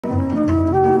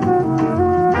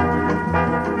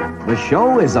The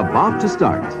show is about to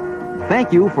start.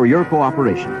 Thank you for your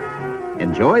cooperation.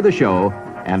 Enjoy the show,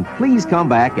 and please come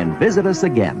back and visit us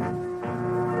again.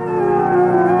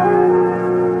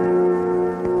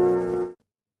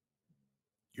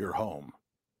 Your home,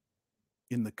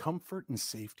 in the comfort and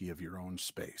safety of your own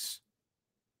space,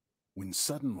 when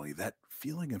suddenly that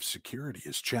feeling of security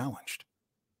is challenged.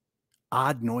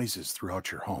 Odd noises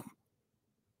throughout your home,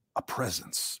 a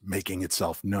presence making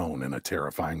itself known in a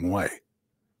terrifying way,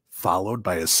 followed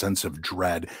by a sense of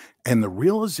dread and the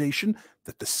realization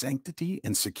that the sanctity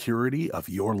and security of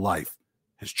your life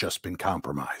has just been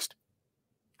compromised.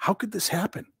 How could this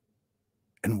happen?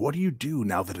 And what do you do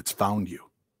now that it's found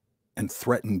you and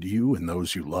threatened you and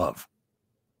those you love?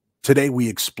 Today, we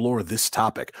explore this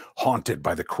topic, Haunted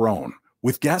by the Crone,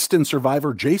 with guest and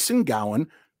survivor Jason Gowin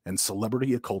and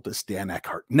celebrity occultist Dan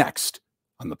Eckhart, next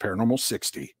on the Paranormal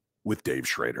 60 with Dave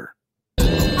Schrader.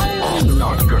 I'm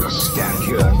not gonna stand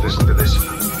here and listen to this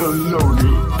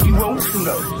baloney. He won't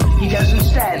float. He doesn't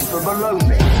stand for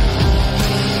baloney.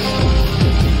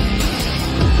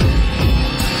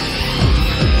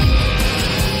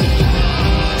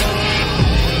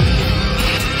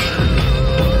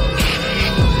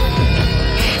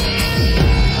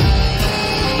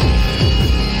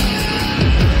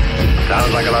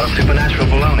 Sounds like a lot of supernatural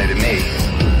baloney to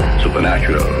me.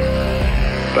 Supernatural,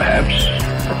 perhaps.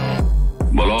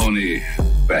 Baloney,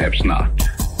 perhaps not.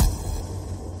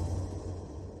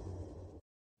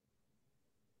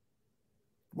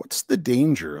 What's the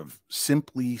danger of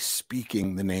simply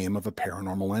speaking the name of a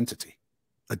paranormal entity,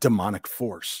 a demonic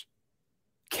force?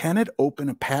 Can it open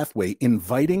a pathway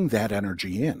inviting that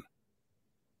energy in?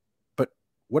 But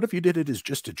what if you did it as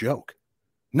just a joke,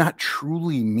 not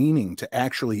truly meaning to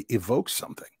actually evoke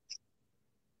something?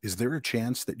 Is there a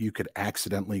chance that you could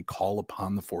accidentally call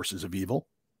upon the forces of evil?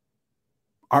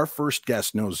 Our first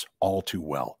guest knows all too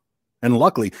well, and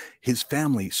luckily, his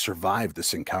family survived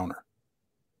this encounter.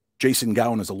 Jason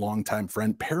Gowin is a longtime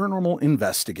friend, paranormal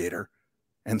investigator,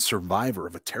 and survivor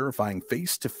of a terrifying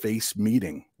face-to-face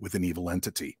meeting with an evil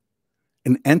entity,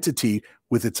 an entity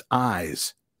with its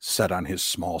eyes set on his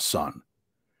small son.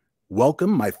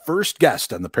 Welcome my first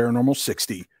guest on the Paranormal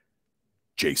 60,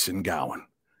 Jason Gowin.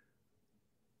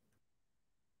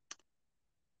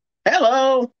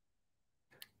 Hello.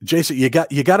 Jason, you got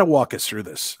to walk us through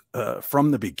this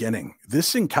from the beginning.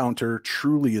 This encounter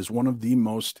truly is one of the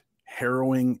most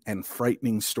harrowing and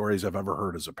frightening stories I've ever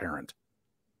heard as a parent.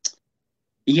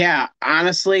 Yeah,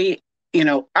 honestly,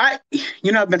 I've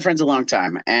been friends a long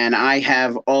time, and I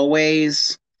have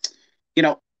always, I'm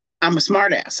a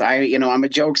smartass. I'm a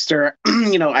jokester.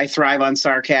 I thrive on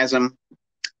sarcasm.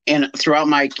 And throughout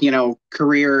my,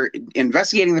 career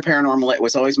investigating the paranormal, it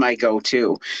was always my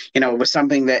go-to. It was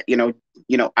something that,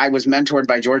 I was mentored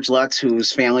by George Lutz,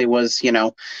 whose family was,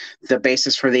 the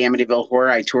basis for the Amityville Horror.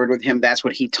 I toured with him. That's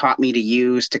what he taught me to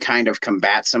use to kind of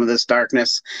combat some of this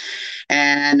darkness.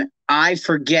 And I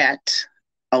forget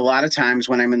a lot of times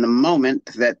when I'm in the moment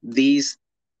that these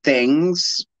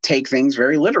things take things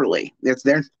very literally.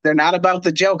 They're not about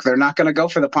the joke. They're not going to go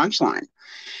for the punchline.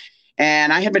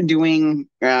 And I had been doing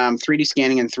 3D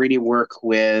scanning and 3D work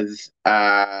with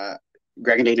Greg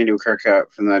and Dana Newkirk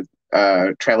from the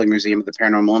Traveling Museum of the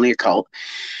Paranormal and the Occult.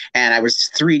 And I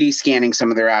was 3D scanning some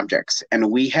of their objects.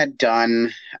 And we had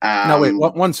done... Now, wait,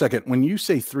 one second. When you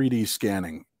say 3D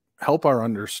scanning, help our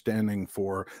understanding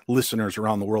for listeners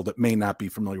around the world that may not be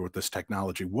familiar with this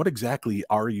technology. What exactly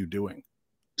are you doing?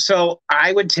 So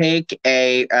I would take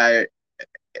a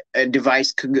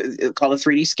device called a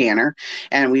 3D scanner,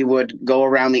 and we would go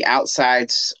around the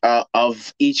outsides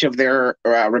of each of their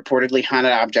reportedly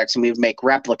haunted objects, and we would make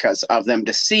replicas of them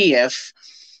to see if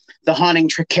the haunting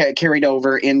carried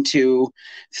over into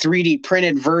 3D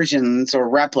printed versions or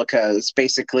replicas,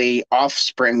 basically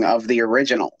offspring of the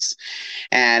originals.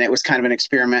 And it was kind of an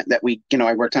experiment that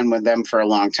I worked on with them for a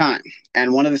long time.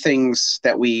 And one of the things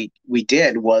that we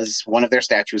did was one of their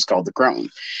statues called the Crone.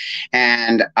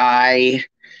 And I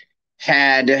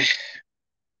had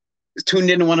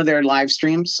tuned into one of their live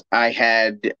streams. I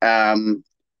had, and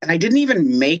I didn't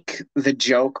even make the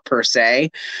joke per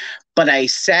se, but I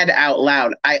said out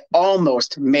loud, I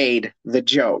almost made the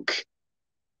joke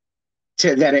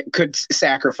that it could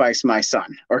sacrifice my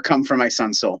son or come from my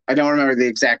son's soul. I don't remember the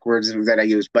exact words that I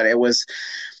used, but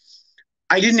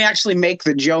I didn't actually make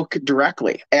the joke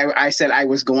directly. I said I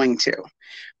was going to,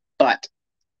 but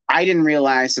I didn't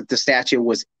realize that the statue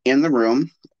was in the room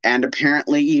and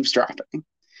apparently eavesdropping.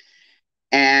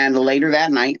 And later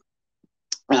that night,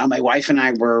 my wife and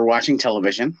I were watching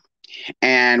television,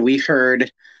 and we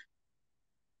heard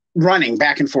running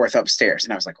back and forth upstairs.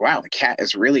 And I was like, wow, the cat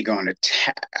is really going to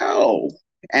town.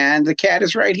 and the cat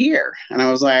is right here. And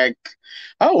I was like,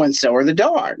 oh, and so are the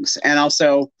dogs. And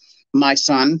also my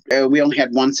son, we only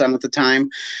had one son at the time,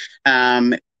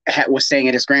 was staying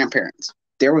at his grandparents'.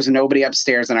 There was nobody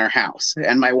upstairs in our house.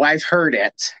 And my wife heard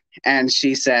it, and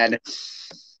she said,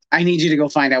 I need you to go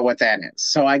find out what that is.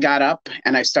 So I got up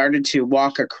and I started to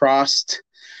walk across,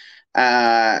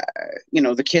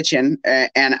 the kitchen,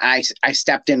 and I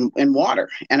stepped in water,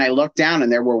 and I looked down,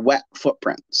 and there were wet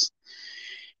footprints,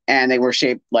 and they were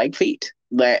shaped like feet.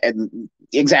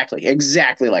 Exactly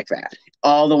like that,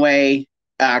 all the way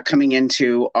coming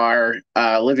into our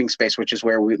living space, which is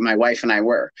where my wife and I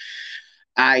were.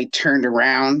 I turned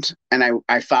around and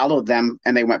I followed them,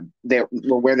 and they were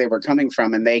where they were coming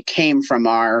from, and they came from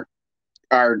our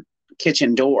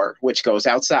kitchen door, which goes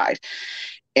outside.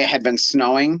 It had been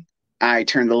snowing. I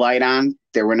turned the light on.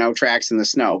 There were no tracks in the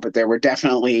snow, but there were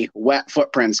definitely wet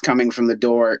footprints coming from the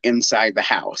door inside the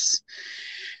house.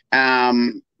 Now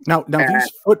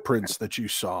these footprints that you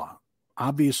saw,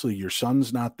 obviously your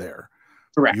son's not there.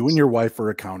 Correct. You and your wife are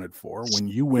accounted for. When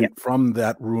you went from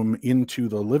that room into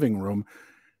the living room,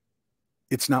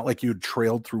 it's not like you'd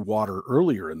trailed through water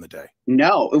earlier in the day.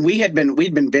 No, we'd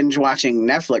been binge watching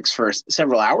Netflix for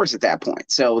several hours at that point.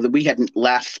 So we hadn't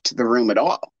left the room at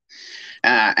all.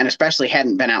 And especially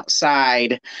hadn't been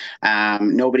outside.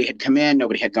 Nobody had come in.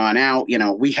 Nobody had gone out.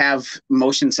 We have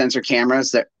motion sensor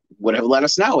cameras that would have let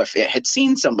us know if it had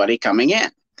seen somebody coming in.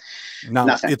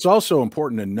 Now, It's also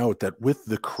important to note that with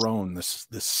the Crone, this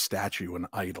statue and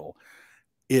idol,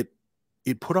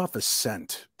 it put off a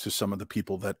scent to some of the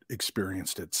people that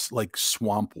experienced it. It's like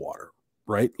swamp water,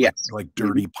 right? Yes. Like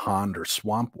dirty pond or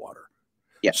swamp water.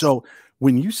 Yes. So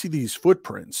when you see these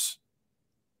footprints,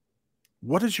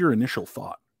 what is your initial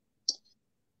thought?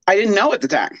 I didn't know at the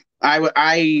time.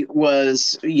 I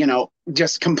was,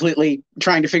 just completely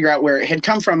trying to figure out where it had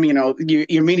come from. You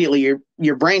immediately,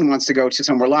 your brain wants to go to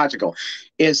somewhere logical.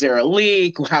 Is there a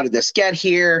leak? How did this get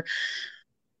here?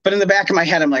 But in the back of my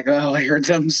head, I'm like, oh, I heard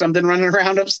something running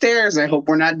around upstairs. I hope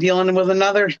we're not dealing with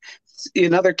another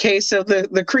case of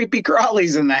the creepy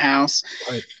crawlies in the house.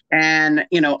 Right. And,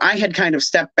 I had kind of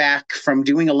stepped back from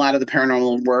doing a lot of the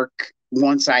paranormal work.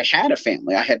 Once I had a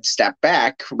family, I had stepped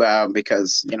back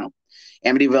because,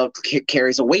 Amityville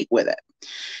carries a weight with it.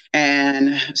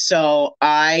 And so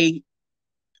I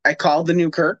called the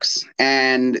Newkirks,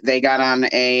 and they got on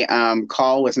a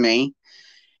call with me,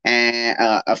 and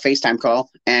a FaceTime call.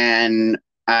 And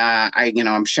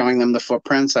I'm showing them the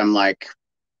footprints. I'm like,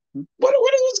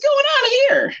 what's going on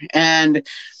here? And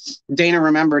Dana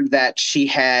remembered that she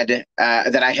had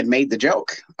that I had made the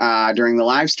joke during the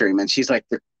live stream, and she's like,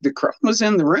 the Crone was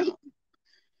in the room.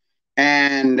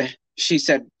 And she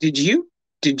said, did you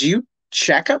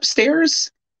check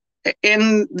upstairs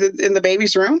in the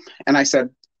baby's room? And I said,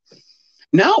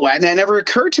 no, and that never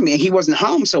occurred to me. He wasn't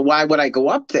home, so why would I go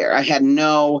up there? I had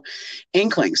no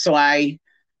inkling. So I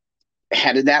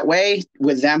headed that way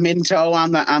with them in tow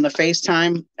on the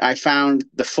FaceTime. I found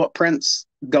the footprints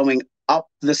going up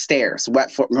the stairs,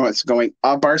 wet footprints going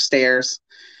up our stairs,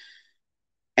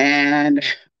 and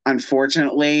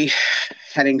unfortunately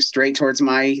heading straight towards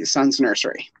my son's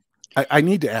nursery. I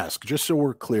need to ask, just so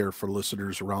we're clear for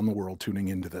listeners around the world tuning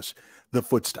into this, the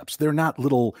footsteps, they're not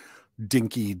little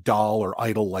dinky doll or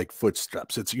idol-like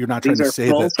footsteps. You're not trying to say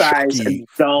that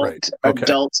full-size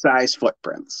adult-size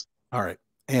footprints. All right.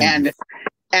 And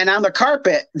on the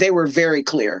carpet, they were very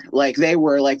clear. Like they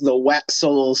were like the wet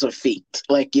soles of feet.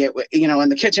 Like on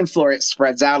the kitchen floor, it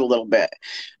spreads out a little bit.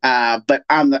 But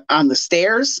on the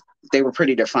stairs, they were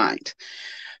pretty defined.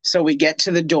 So we get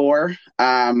to the door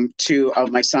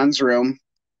of my son's room.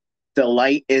 The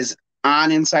light is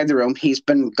on inside the room. He's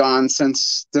been gone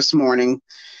since this morning.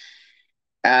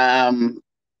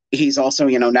 He's also,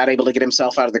 not able to get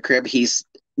himself out of the crib. He's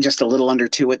just a little under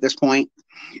 2 at this point.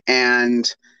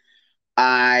 And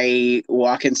I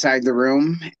walk inside the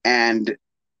room and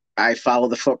I follow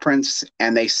the footprints,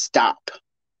 and they stop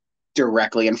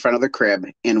directly in front of the crib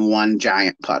in one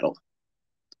giant puddle.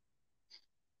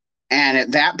 And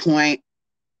at that point,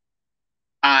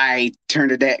 I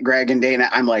turned to Greg and Dana.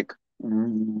 I'm like,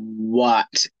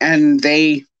 what? And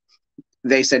they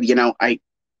said, I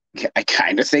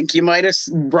kind of think you might have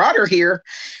brought her here.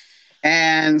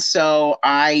 And so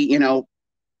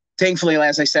thankfully,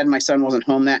 as I said, my son wasn't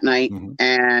home that night. Mm-hmm.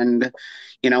 And,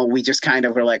 we just kind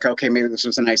of were like, okay, maybe this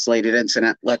was an isolated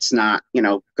incident. Let's not,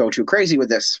 go too crazy with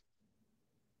this.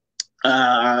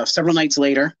 Several nights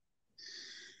later,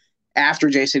 after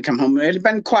Jason had come home, it had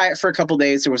been quiet for a couple of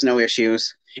days. There was no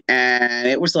issues. And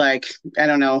it was like, I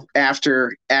don't know,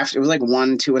 after it was like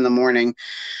 1, 2 in the morning,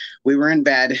 we were in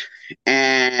bed,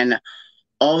 and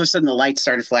all of a sudden the lights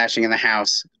started flashing in the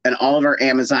house, and all of our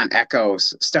Amazon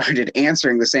Echoes started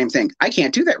answering the same thing. I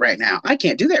can't do that right now. I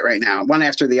can't do that right now. One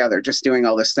after the other, just doing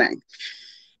all this thing.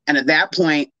 And at that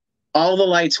point, all the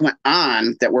lights went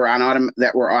on that were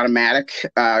automatic,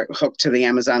 hooked to the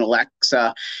Amazon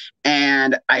Alexa.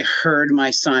 And I heard my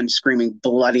son screaming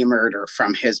bloody murder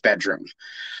from his bedroom.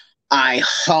 I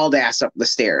hauled ass up the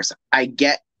stairs. I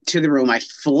get to the room. I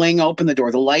fling open the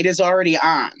door. The light is already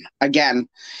on again.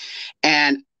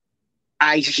 And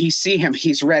he see him.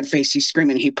 He's red-faced. He's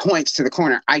screaming. He points to the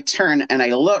corner. I turn and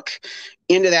I look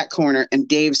into that corner, and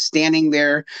Dave standing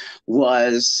there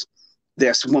was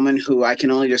this woman who I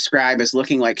can only describe as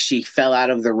looking like she fell out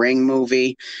of the Ring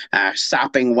movie,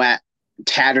 sopping wet,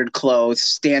 tattered clothes,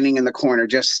 standing in the corner,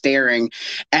 just staring.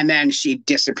 And then she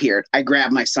disappeared. I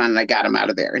grabbed my son and I got him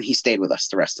out of there, and he stayed with us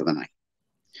the rest of the night.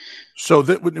 So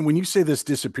that when you say this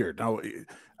disappeared, now,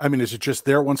 I mean, is it just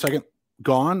there 1 second,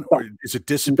 gone, or is it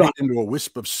dissipate into a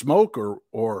wisp of smoke,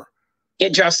 or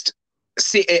it just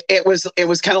it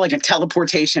was kind of like a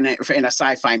teleportation in a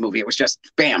sci-fi movie. It was just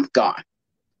bam, gone,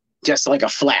 just like a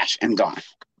flash and gone.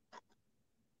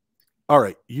 All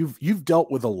right, you've dealt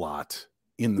with a lot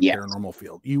in the paranormal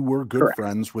field. You were good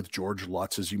friends with George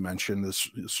Lutz, as you mentioned, this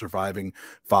surviving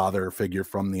father figure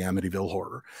from the Amityville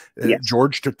horror.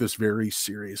 George took this very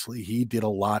seriously. He did a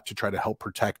lot to try to help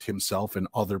protect himself and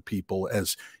other people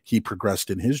as he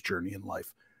progressed in his journey in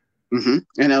life. Mm-hmm.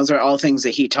 And those are all things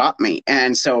that he taught me.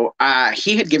 And so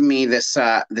he had given me this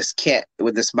kit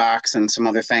with this box and some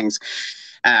other things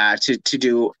to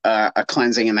do a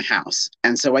cleansing in the house.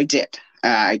 And so I did.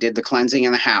 I did the cleansing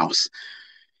in the house.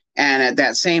 And at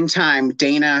that same time,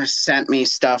 Dana sent me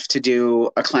stuff to do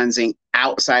a cleansing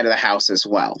outside of the house as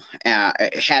well.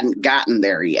 It hadn't gotten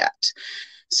there yet.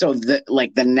 So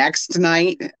the next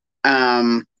night,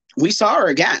 we saw her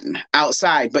again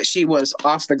outside, but she was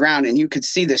off the ground, and you could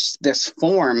see this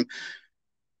form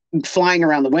flying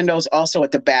around the windows. Also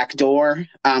at the back door,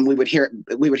 we would hear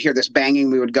this banging.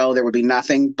 We would go, there would be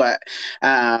nothing, but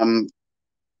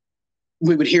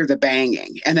we would hear the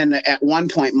banging. And then at one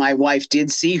point, my wife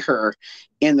did see her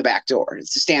in the back door,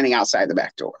 standing outside the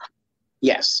back door.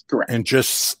 Yes, correct. And just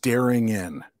staring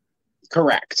in.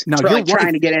 Correct. Now,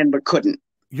 trying to get in, but couldn't.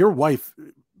 Your wife,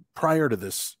 prior to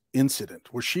this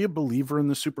incident, was she a believer in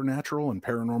the supernatural and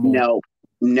paranormal?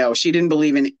 No, she didn't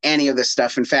believe in any of this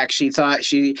stuff. In fact, she thought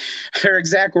her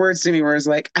exact words to me were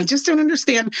like, I just don't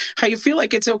understand how you feel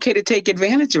like it's okay to take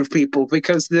advantage of people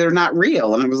because they're not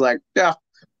real. And I was like, yeah.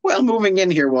 Well, moving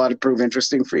in here will prove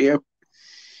interesting for you.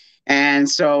 And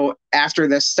so after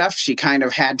this stuff, she kind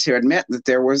of had to admit that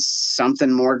there was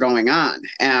something more going on.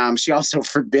 She also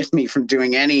forbid me from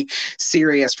doing any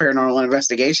serious paranormal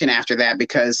investigation after that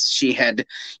because she had,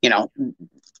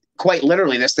 quite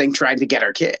literally, this thing tried to get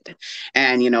our kid.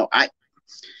 And,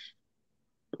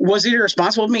 was it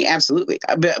irresponsible of me? Absolutely.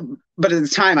 But at the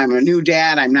time, I'm a new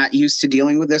dad. I'm not used to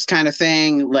dealing with this kind of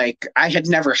thing. Like, I had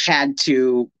never had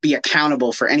to be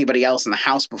accountable for anybody else in the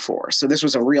house before. So this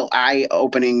was a real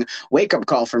eye-opening wake-up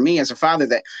call for me as a father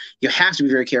that you have to be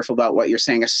very careful about what you're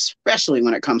saying, especially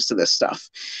when it comes to this stuff.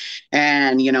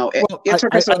 And, it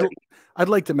took us I'd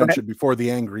like to mention before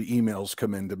the angry emails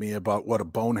come into me about what a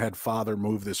bonehead father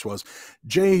move this was.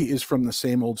 Jay is from the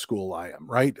same old school I am,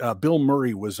 right? Bill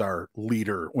Murray was our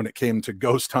leader when it came to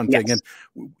ghost hunting. Yes.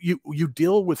 And you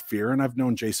deal with fear, and I've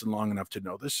known Jason long enough to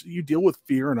know this. You deal with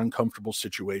fear and uncomfortable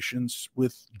situations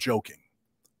with joking,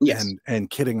 and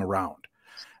kidding around.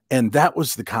 And that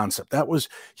was the concept.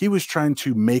 He was trying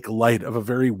to make light of a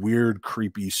very weird,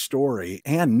 creepy story.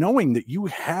 And knowing that you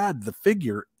had the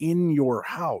figure in your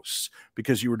house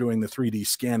because you were doing the 3D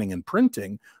scanning and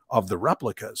printing of the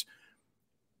replicas,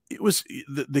 it was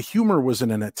the humor was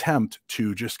in an attempt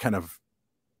to just kind of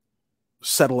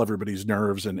settle everybody's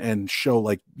nerves and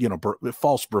show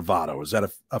false bravado. Is that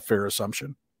a fair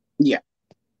assumption? Yeah.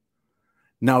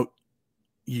 Now,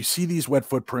 you see these wet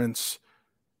footprints.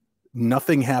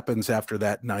 Nothing happens after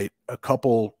that night. A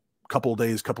couple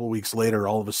days, couple of weeks later,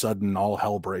 all of a sudden, all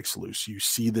hell breaks loose. You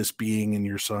see this being in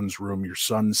your son's room. Your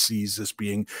son sees this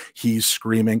being. He's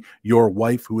screaming. Your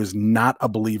wife, who is not a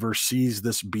believer, sees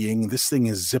this being. This thing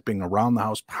is zipping around the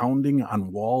house, pounding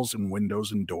on walls and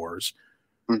windows and doors.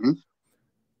 Mm-hmm.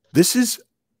 This is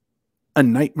a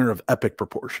nightmare of epic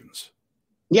proportions.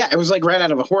 Yeah, it was like right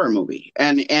out of a horror movie.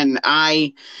 And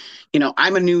I'm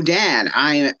a new dad.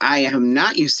 I am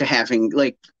not used to having,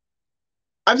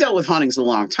 I've dealt with hauntings a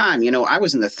long time. I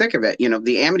was in the thick of it. The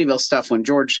Amityville stuff, when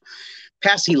George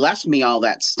passed, he left me all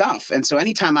that stuff. And so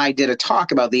anytime I did a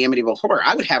talk about the Amityville horror,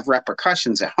 I would have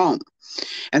repercussions at home.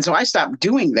 And so I stopped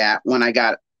doing that when I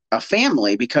got a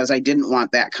family because I didn't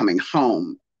want that coming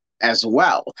home. as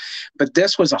well. But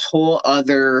this was a whole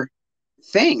other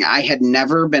thing. I had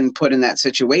never been put in that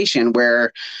situation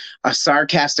where a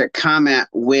sarcastic comment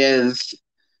with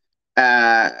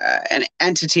an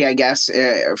entity, I guess,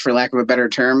 for lack of a better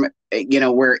term,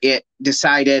 where it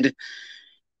decided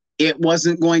it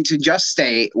wasn't going to just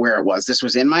stay where it was. This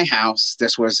was in my house.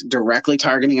 This was directly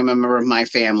targeting a member of my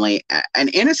family, an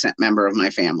innocent member of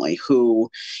my family who,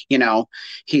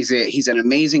 he's an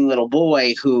amazing little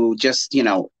boy who just,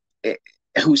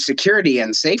 whose security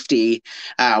and safety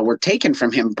were taken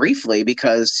from him briefly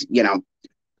because,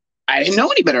 I didn't know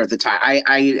any better at the time.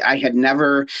 I had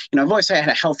never, I've always had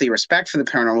a healthy respect for the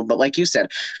paranormal, but like you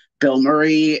said, Bill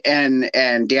Murray and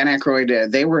Dan Eckhart,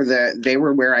 they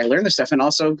were where I learned this stuff. And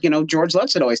also, George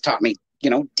Lutz had always taught me,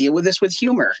 deal with this with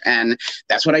humor. And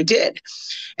that's what I did.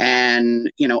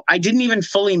 And, I didn't even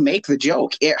fully make the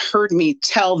joke. It heard me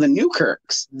tell the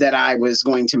Newkirks that I was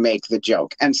going to make the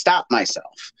joke and stop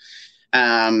myself.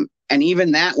 And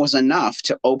even that was enough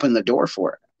to open the door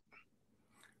for it.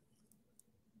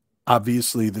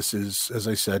 Obviously, this is, as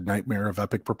I said, nightmare of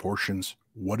epic proportions.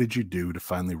 What did you do to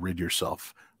finally rid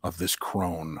yourself of this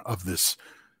crone, of this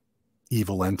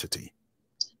evil entity?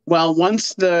 Well,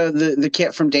 once the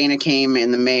kit from Dana came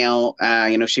in the mail,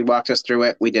 she walked us through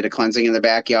it. We did a cleansing in the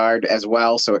backyard as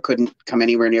well, so it couldn't come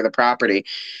anywhere near the property.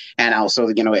 And also,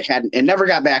 it never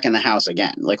got back in the house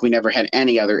again. Like, we never had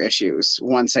any other issues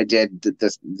once I did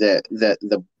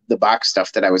the box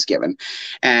stuff that I was given.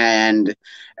 And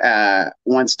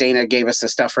once Dana gave us the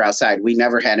stuff for outside, we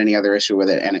never had any other issue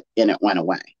with it, and it went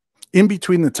away. In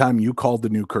between the time you called the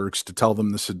Newkirks to tell them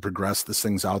this had progressed, this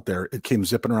thing's out there, it came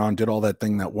zipping around, did all that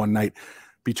thing that one night.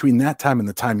 Between that time and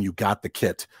the time you got the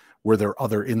kit, were there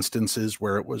other instances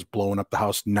where it was blowing up the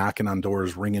house, knocking on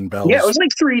doors, ringing bells? Yeah, it was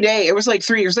like 3 days. It was like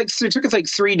it took us like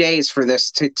 3 days for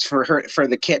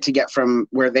the kit to get from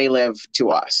where they live to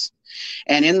us.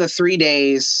 And in the 3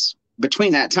 days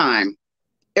between that time,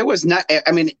 it was not,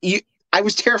 I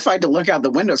was terrified to look out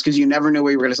the windows because you never knew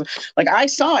where you were going to, like, I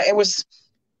saw it was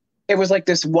like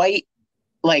this white,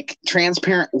 like,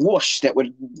 transparent whoosh that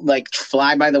would like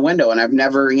fly by the window. And I've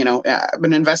never, I've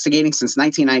been investigating since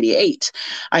 1998.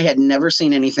 I had never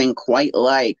seen anything quite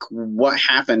like what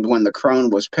happened when the crone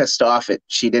was pissed off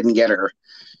she didn't get her,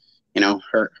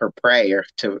 her prey or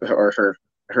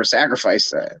her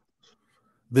sacrifice.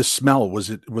 This smell, was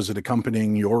it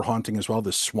accompanying your haunting as well?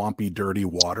 This swampy, dirty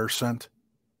water scent?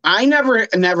 I never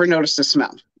noticed the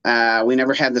smell. We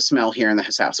never had the smell here in the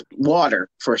house. Water,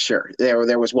 for sure.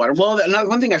 There was water. Well,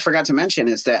 one thing I forgot to mention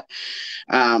is that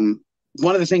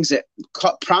one of the things that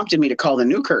prompted me to call the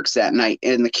Newkirks that night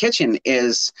in the kitchen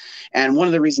is, and one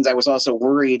of the reasons I was also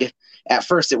worried at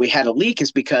first that we had a leak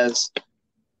is because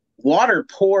water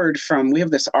poured we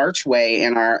have this archway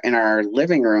in our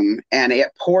living room, and it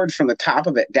poured from the top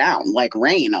of it down like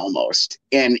rain almost,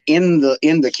 and in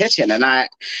the kitchen. And I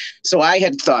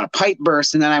had thought a pipe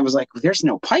burst, and then I was like, there's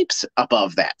no pipes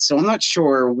above that, so I'm not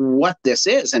sure what this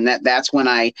is. And that's when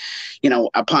I,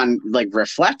 upon like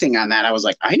reflecting on that, I was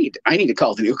like, I need to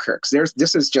call the Newkirks.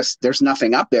 There's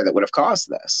nothing up there that would have caused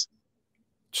this.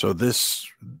 So this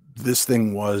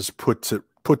thing was put to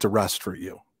rest for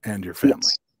you and your family.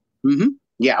 Yes. Mm-hmm.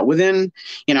 Yeah, within,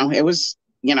 it was,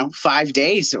 5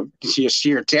 days of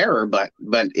sheer terror, but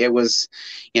it was,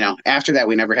 after that,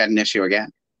 we never had an issue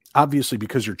again. Obviously,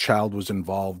 because your child was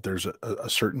involved, there's a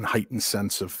certain heightened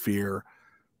sense of fear.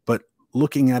 But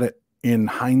looking at it in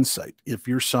hindsight, if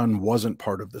your son wasn't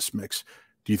part of this mix,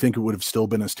 do you think it would have still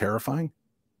been as terrifying?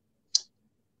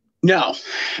 No,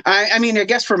 I mean, I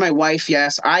guess for my wife,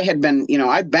 yes. I had been,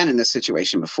 I've been in this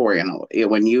situation before.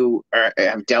 When you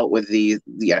have dealt with the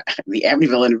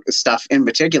Amityville stuff in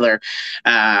particular,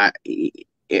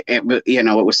 it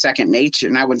was second nature.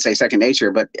 And I wouldn't say second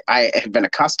nature, but I had been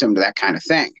accustomed to that kind of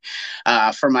thing.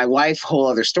 For my wife, whole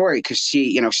other story, because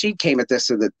she came at this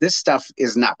so that this stuff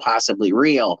is not possibly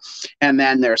real. And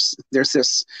then there's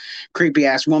this creepy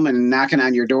ass woman knocking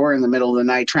on your door in the middle of the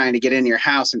night trying to get in your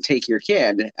house and take your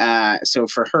kid. So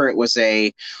for her, it was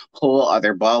a whole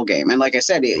other ball game. And like I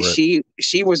said, right.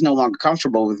 She was no longer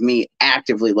comfortable with me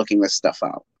actively looking this stuff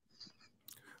out.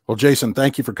 Well, Jason,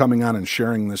 thank you for coming on and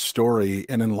sharing this story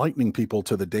and enlightening people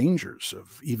to the dangers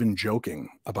of even joking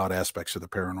about aspects of the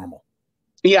paranormal.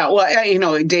 Yeah,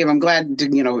 well, Dave, I'm glad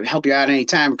to, help you out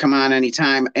anytime, come on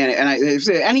anytime. And if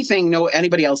anything,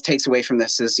 anybody else takes away from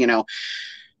this is,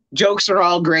 jokes are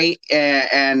all great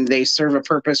and they serve a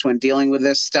purpose when dealing with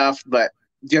this stuff, but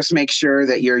just make sure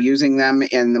that you're using them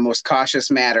in the most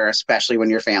cautious manner, especially when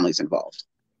your family's involved.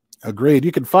 Agreed.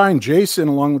 You can find Jason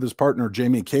along with his partner,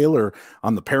 Jamie Kaler,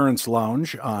 on the Parents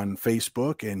Lounge on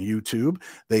Facebook and YouTube.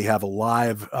 They have a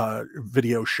live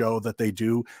video show that they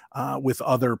do with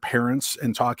other parents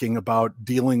and talking about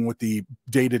dealing with the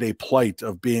day-to-day plight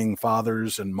of being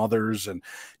fathers and mothers. And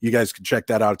you guys can check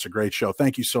that out. It's a great show.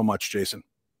 Thank you so much, Jason.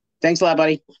 Thanks a lot,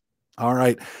 buddy. All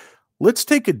right. Let's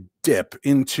take a dip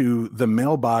into the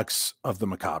mailbox of the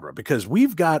macabre, because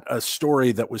we've got a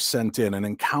story that was sent in, an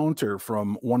encounter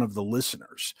from one of the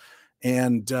listeners.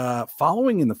 And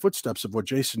following in the footsteps of what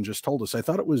Jason just told us, I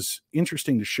thought it was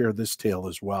interesting to share this tale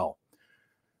as well.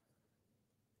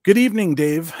 Good evening,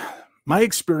 Dave. My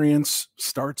experience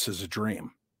starts as a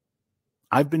dream.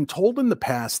 I've been told in the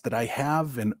past that I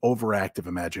have an overactive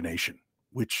imagination,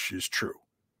 which is true.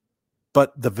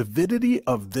 But the vividity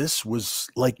of this was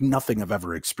like nothing I've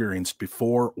ever experienced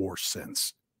before or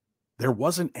since. There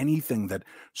wasn't anything that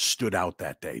stood out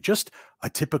that day, just a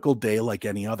typical day like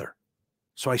any other.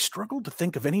 So I struggled to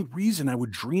think of any reason I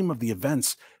would dream of the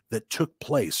events that took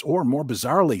place, or more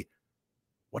bizarrely,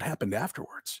 what happened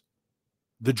afterwards.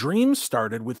 The dream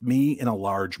started with me in a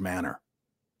large manor.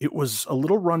 It was a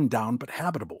little run down but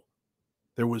habitable.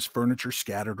 There was furniture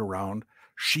scattered around,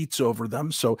 sheets over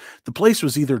them, so the place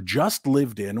was either just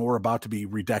lived in or about to be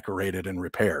redecorated and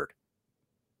repaired.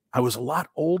 I was a lot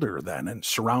older then and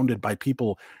surrounded by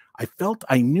people I felt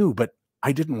I knew, but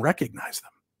I didn't recognize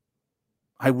them.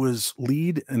 I was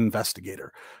lead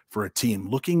investigator for a team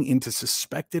looking into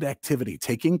suspected activity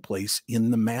taking place in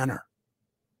the manor.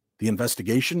 The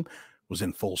investigation was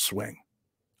in full swing.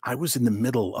 I was in the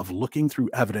middle of looking through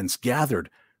evidence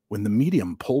gathered when the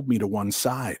medium pulled me to one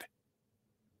side.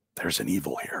 There's an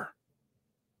evil here.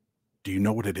 Do you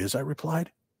know what it is? I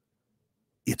replied.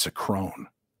 It's a crone.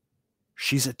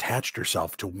 She's attached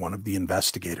herself to one of the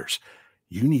investigators.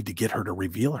 You need to get her to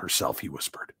reveal herself, he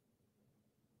whispered.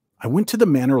 I went to the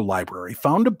manor library,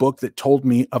 found a book that told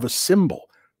me of a symbol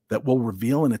that will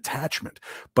reveal an attachment,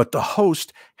 but the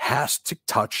host has to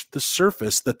touch the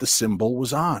surface that the symbol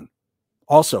was on.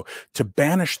 Also, to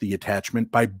banish the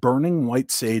attachment by burning white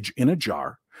sage in a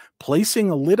jar, placing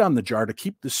a lid on the jar to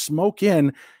keep the smoke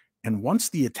in, and once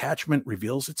the attachment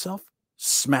reveals itself,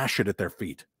 smash it at their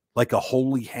feet like a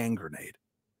holy hand grenade.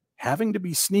 Having to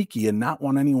be sneaky and not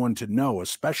want anyone to know,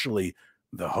 especially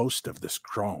the host of this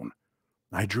crone,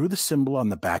 I drew the symbol on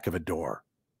the back of a door,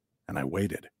 and I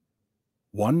waited.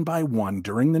 One by one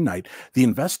during the night, the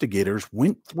investigators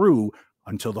went through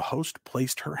until the host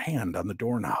placed her hand on the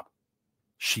doorknob.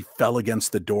 She fell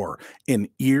against the door. An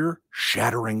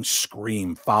ear-shattering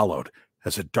scream followed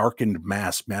as a darkened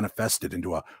mass manifested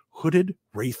into a hooded,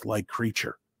 wraith-like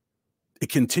creature. It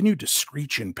continued to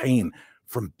screech in pain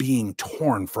from being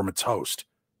torn from its host.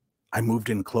 I moved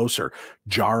in closer,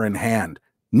 jar in hand.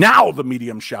 Now, the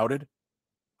medium shouted.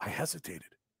 I hesitated.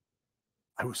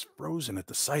 I was frozen at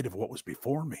the sight of what was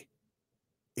before me.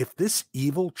 If this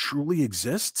evil truly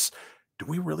exists, do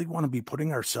we really want to be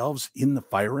putting ourselves in the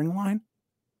firing line?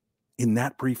 In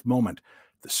that brief moment,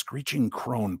 the screeching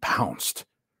crone pounced,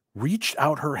 reached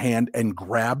out her hand, and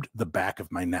grabbed the back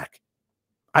of my neck.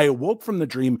 I awoke from the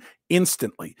dream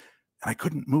instantly, and I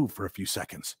couldn't move for a few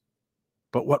seconds.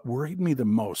 But what worried me the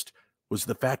most was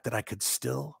the fact that I could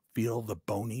still feel the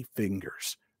bony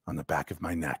fingers on the back of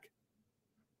my neck.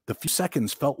 The few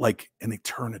seconds felt like an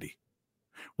eternity.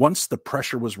 Once the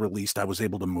pressure was released, I was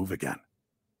able to move again.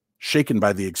 Shaken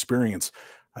by the experience,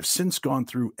 I've since gone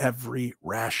through every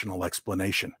rational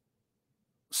explanation.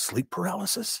 Sleep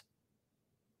paralysis?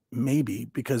 Maybe,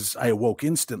 because I awoke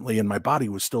instantly and my body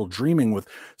was still dreaming with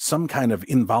some kind of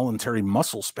involuntary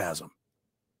muscle spasm.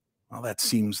 Well, that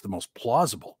seems the most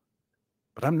plausible.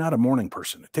 But I'm not a morning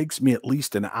person. It takes me at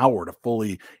least an hour to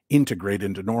fully integrate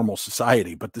into normal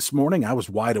society. But this morning I was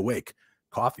wide awake.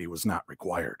 Coffee was not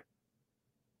required.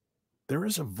 There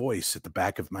is a voice at the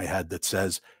back of my head that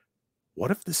says, what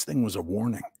if this thing was a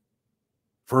warning?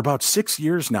 For about 6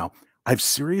 years now, I've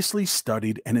seriously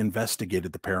studied and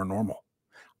investigated the paranormal.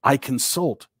 I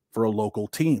consult for a local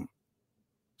team.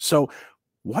 So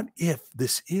what if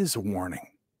this is a warning?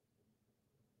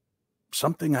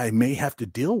 Something I may have to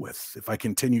deal with if I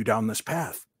continue down this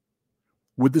path.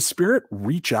 Would the spirit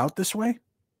reach out this way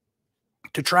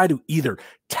to try to either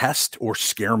test or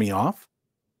scare me off?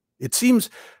 It seems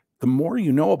the more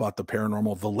you know about the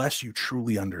paranormal, the less you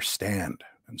truly understand,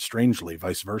 and strangely,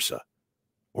 vice versa.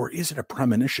 Or is it a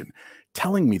premonition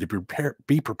telling me to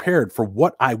be prepared for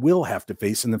what I will have to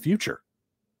face in the future?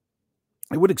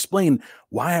 It would explain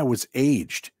why I was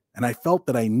aged and I felt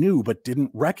that I knew but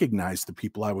didn't recognize the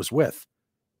people I was with.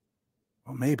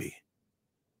 Well, maybe.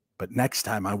 But next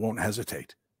time I won't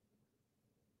hesitate.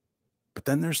 But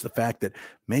then there's the fact that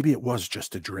maybe it was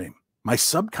just a dream. My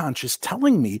subconscious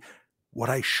telling me what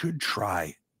I should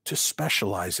try to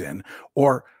specialize in,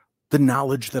 or the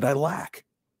knowledge that I lack.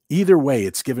 Either way,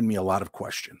 it's given me a lot of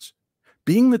questions.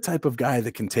 Being the type of guy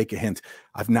that can take a hint,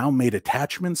 I've now made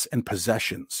attachments and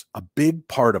possessions a big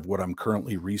part of what I'm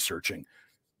currently researching,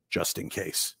 just in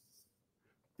case.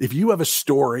 If you have a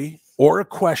story or a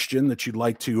question that you'd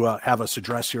like to have us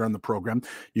address here on the program,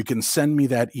 you can send me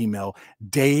that email,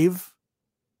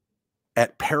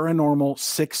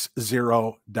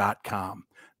 Dave@paranormal60.com.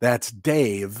 That's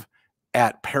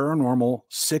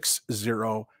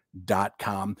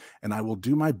Dave@paranormal60.com. And I will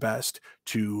do my best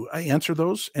to answer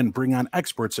those and bring on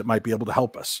experts that might be able to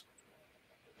help us.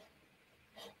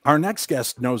 Our next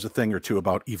guest knows a thing or two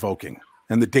about evoking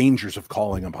and the dangers of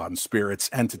calling upon spirits,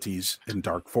 entities, and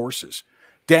dark forces.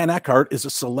 Dan Eckhart is a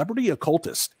celebrity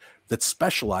occultist that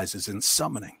specializes in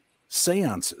summoning,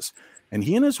 seances, and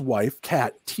he and his wife,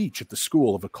 Kat, teach at the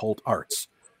School of Occult Arts.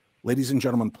 Ladies and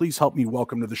gentlemen, please help me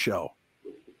welcome to the show,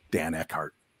 Dan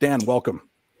Eckhart. Dan, welcome.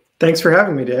 Thanks for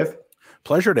having me, Dave.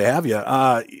 Pleasure to have you.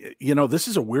 You know, this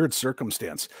is a weird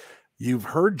circumstance. You've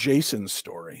heard Jason's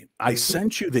story. I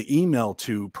sent you the email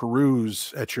to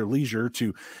peruse at your leisure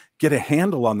to get a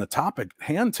handle on the topic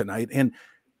hand tonight, and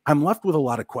I'm left with a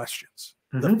lot of questions.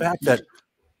 The fact that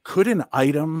could an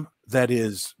item that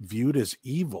is viewed as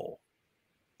evil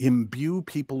imbue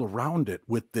people around it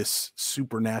with this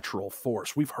supernatural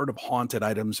force? We've heard of haunted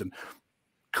items and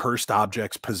cursed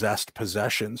objects, possessed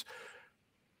possessions,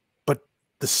 but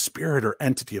the spirit or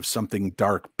entity of something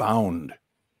dark bound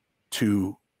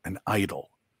to an idol.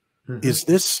 Is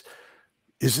this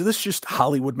just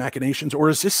Hollywood machinations, or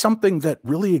is this something that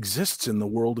really exists in the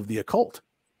world of the occult?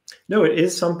 No, it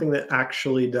is something that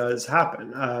actually does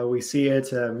happen. We see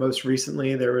it most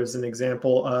recently. There was an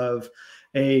example of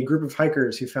a group of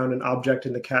hikers who found an object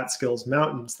in the Catskills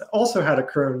Mountains that also had a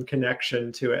Crone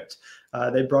connection to it.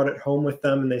 They brought it home with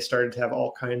them, and they started to have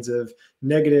all kinds of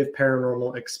negative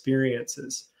paranormal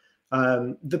experiences.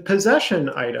 The possession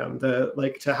item,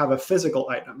 to have a physical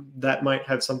item that might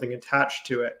have something attached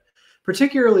to it,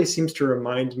 particularly seems to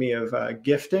remind me of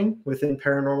gifting within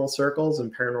paranormal circles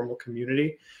and paranormal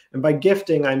community. And by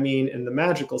gifting, I mean in the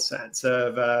magical sense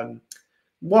of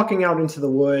walking out into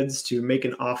the woods to make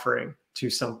an offering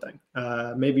to something.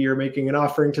 Maybe you're making an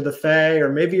offering to the Fae,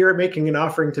 or maybe you're making an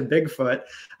offering to Bigfoot.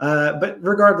 But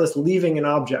regardless, leaving an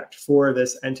object for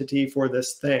this entity, for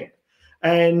this thing,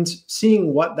 and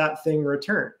seeing what that thing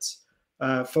returns.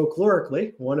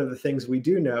 Folklorically, one of the things we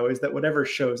do know is that whatever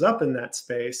shows up in that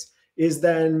space is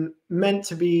then meant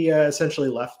to be essentially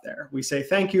left there. We say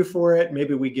thank you for it.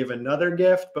 Maybe we give another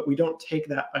gift, but we don't take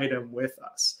that item with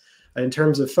us. In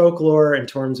terms of folklore, in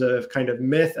terms of kind of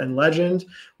myth and legend,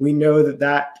 we know that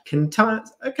that can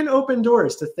open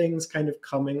doors to things kind of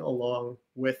coming along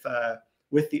with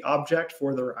the object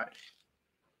for the ride.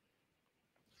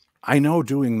 I know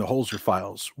doing the Holzer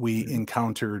files, we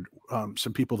encountered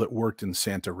some people that worked in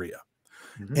Santeria.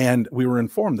 And we were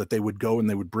informed that they would go and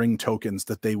they would bring tokens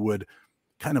that they would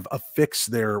kind of affix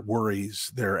their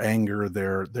worries, their anger,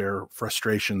 their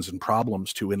frustrations and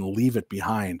problems to, and leave it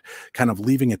behind, kind of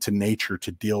leaving it to nature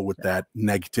to deal with that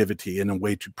negativity in a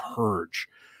way to purge.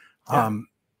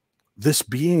 This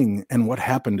being and what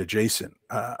happened to Jason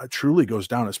truly goes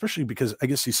down, especially because I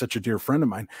guess he's such a dear friend of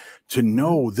mine, to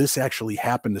know this actually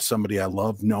happened to somebody I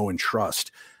love, know, and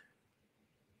trust.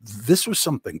 This was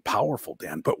something powerful,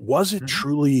 Dan, but was it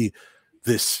truly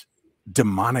this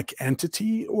demonic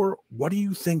entity, or what do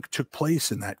you think took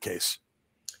place in that case?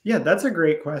 Yeah, that's a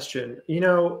great question. You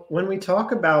know, when we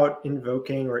talk about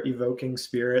invoking or evoking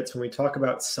spirits, when we talk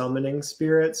about summoning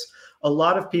spirits, a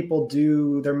lot of people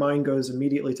their mind goes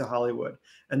immediately to Hollywood,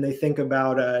 and they think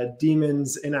about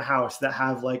demons in a house that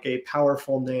have like a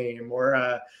powerful name,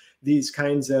 or these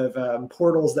kinds of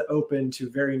portals that open to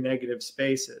very negative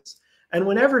spaces. And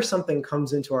whenever something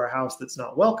comes into our house that's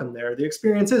not welcome there, the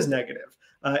experience is negative.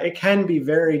 It can be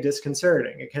very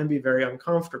disconcerting. It can be very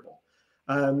uncomfortable.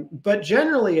 But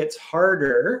generally, it's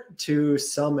harder to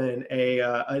summon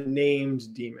a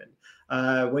named demon.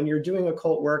 When you're doing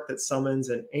occult work that summons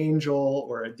an angel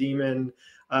or a demon,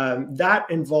 that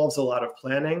involves a lot of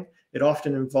planning. It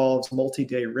often involves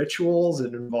multi-day rituals.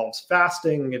 It involves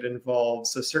fasting. It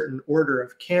involves a certain order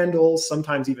of candles,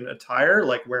 sometimes even attire,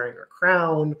 like wearing a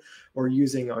crown or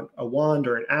using a wand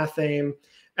or an athame.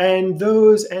 And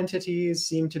those entities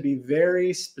seem to be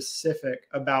very specific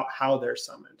about how they're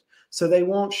summoned. So they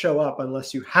won't show up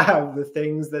unless you have the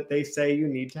things that they say you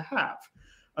need to have.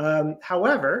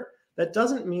 However, that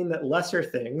doesn't mean that lesser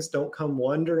things don't come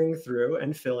wandering through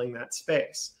and filling that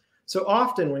space. So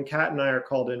often when Kat and I are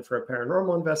called in for a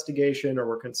paranormal investigation or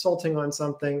we're consulting on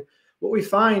something, what we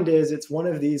find is it's one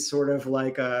of these sort of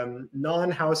like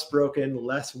non-housebroken,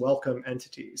 less welcome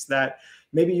entities that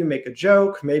maybe you make a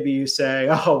joke, maybe you say,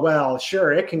 oh, well,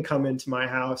 sure, it can come into my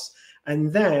house.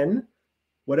 And then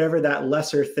whatever that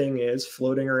lesser thing is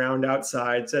floating around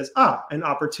outside says, an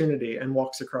opportunity, and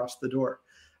walks across the door.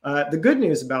 The good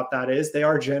news about that is they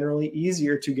are generally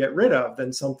easier to get rid of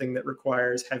than something that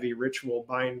requires heavy ritual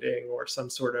binding or some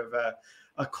sort of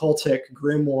occultic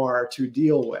grimoire to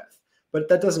deal with. But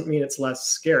that doesn't mean it's less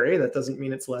scary. That doesn't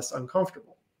mean it's less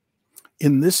uncomfortable.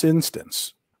 In this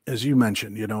instance, as you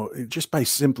mentioned, just by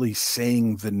simply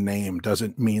saying the name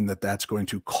doesn't mean that that's going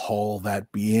to call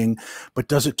that being, but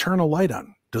does it turn a light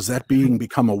on? Does that being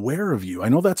become aware of you? I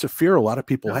know that's a fear a lot of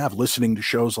people have, listening to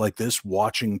shows like this,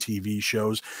 watching TV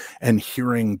shows, and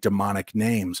hearing demonic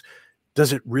names.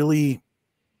 Does it really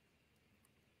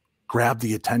grab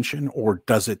the attention, or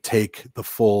does it take the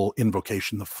full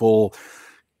invocation, the full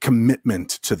commitment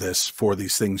to this for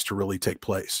these things to really take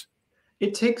place?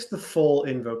 It takes the full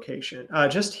invocation.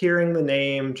 Just hearing the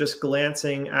name, just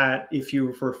glancing at, if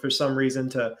you were for some reason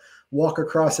to walk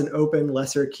across an open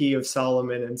lesser key of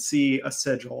Solomon and see a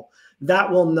sigil,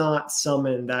 that will not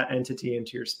summon that entity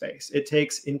into your space. It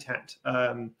takes intent.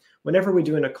 Whenever we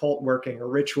do an occult working or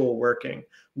ritual working,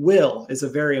 will is a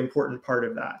very important part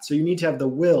of that. So you need to have the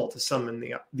will to summon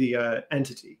the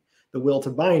entity, the will to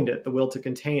bind it, the will to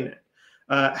contain it.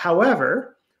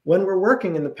 However, when we're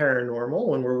working in the paranormal,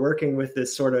 when we're working with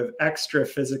this sort of extra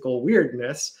physical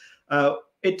weirdness,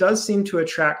 it does seem to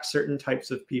attract certain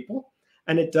types of people.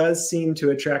 And it does seem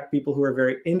to attract people who are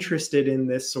very interested in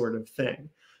this sort of thing.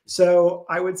 So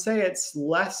I would say it's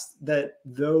less that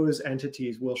those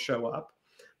entities will show up,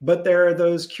 but there are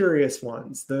those curious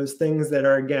ones, those things that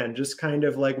are, again, just kind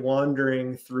of like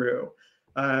wandering through.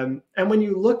 And when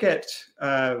you look at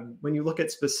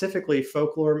specifically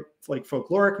folklore, like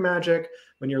folkloric magic,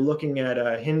 when you're looking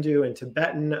at Hindu and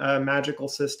Tibetan magical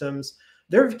systems,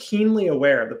 they're keenly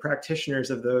aware, the practitioners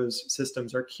of those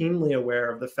systems are keenly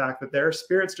aware of the fact that there are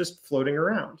spirits just floating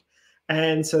around.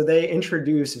 And so they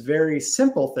introduce very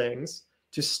simple things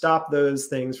to stop those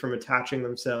things from attaching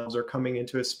themselves or coming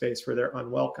into a space where they're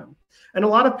unwelcome. And a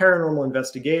lot of paranormal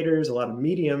investigators, a lot of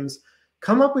mediums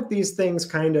come up with these things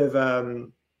kind of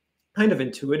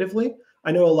intuitively.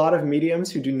 I know a lot of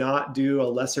mediums who do not do a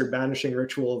lesser banishing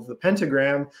ritual of the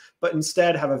pentagram, but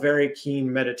instead have a very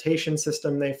keen meditation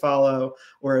system they follow,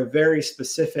 or a very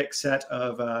specific set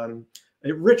of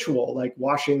a ritual, like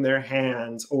washing their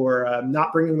hands, or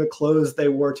not bringing the clothes they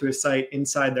wore to a site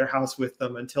inside their house with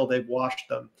them until they've washed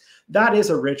them. That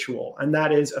is a ritual, and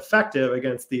that is effective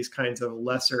against these kinds of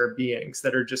lesser beings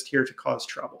that are just here to cause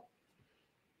trouble.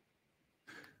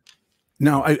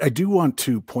 Now, I do want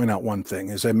to point out one thing.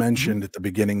 As I mentioned at the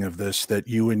beginning of this, that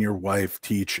you and your wife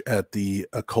teach at the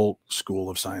Occult School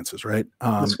of Sciences, right?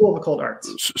 The School of Occult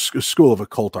Arts. School of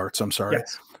Occult Arts, I'm sorry.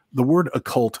 Yes. The word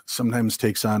occult sometimes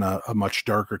takes on a much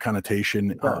darker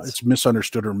connotation. It's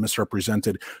misunderstood or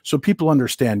misrepresented. So people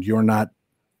understand you're not,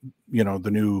 the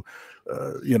new,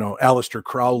 Aleister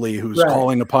Crowley who's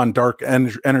calling upon dark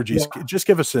energies. Yeah. Just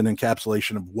give us an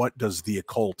encapsulation of what does the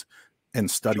occult and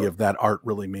study of that art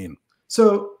really mean?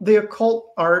 So the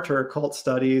occult art or occult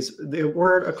studies, the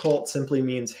word occult simply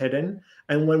means hidden.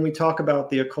 And when we talk about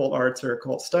the occult arts or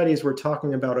occult studies, we're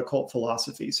talking about occult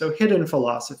philosophy. So hidden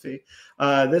philosophy.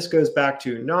 This goes back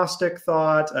to Gnostic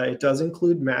thought. It does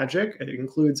include magic. It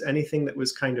includes anything that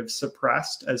was kind of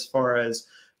suppressed as far as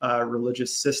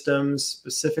religious systems,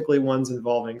 specifically ones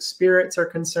involving spirits, are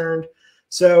concerned.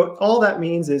 So all that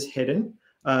means is hidden.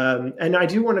 And I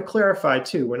do want to clarify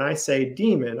too, when I say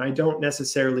demon, I don't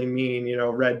necessarily mean,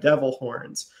 red devil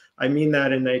horns. I mean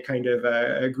that in a kind of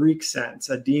a Greek sense.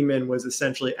 A demon was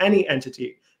essentially any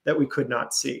entity that we could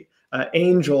not see.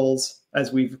 Angels,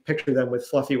 as we've pictured them with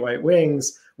fluffy white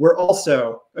wings, were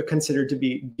also considered to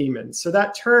be demons. So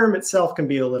that term itself can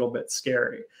be a little bit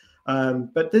scary.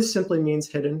 But this simply means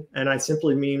hidden. And I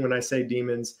simply mean, when I say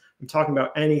demons, I'm talking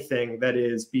about anything that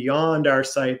is beyond our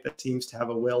sight that seems to have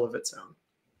a will of its own.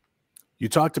 You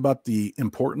talked about the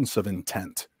importance of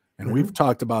intent, and we've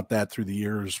talked about that through the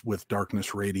years with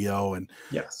Darkness Radio, and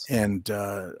yes, and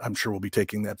I'm sure we'll be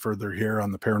taking that further here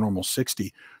on the Paranormal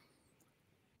 60.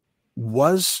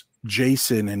 Was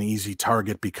Jason an easy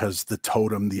target because the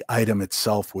totem, the item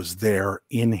itself, was there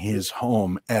in his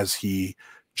home as he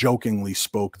jokingly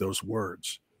spoke those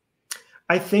words?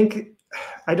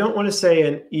 I don't want to say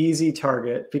an easy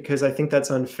target, because I think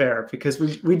that's unfair, because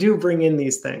we do bring in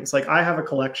these things. Like, I have a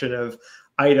collection of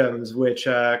items which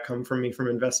come from me from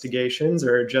investigations,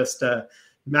 or just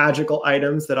magical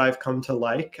items that I've come to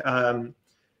like.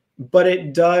 But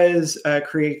it does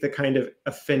create the kind of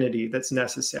affinity that's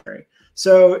necessary.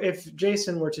 So if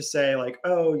Jason were to say like,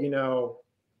 oh, you know,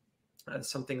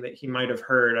 something that he might have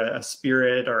heard, a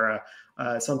spirit or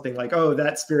something like, oh,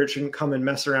 that spirit shouldn't come and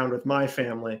mess around with my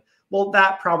family. Well,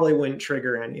 that probably wouldn't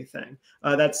trigger anything.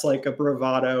 That's like a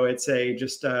bravado. It's a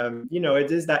just, you know,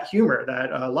 it is that humor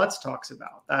that Lutz talks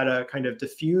about, that kind of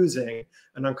diffusing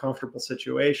an uncomfortable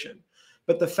situation.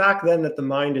 But the fact then that the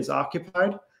mind is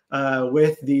occupied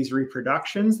with these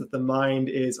reproductions, that the mind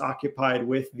is occupied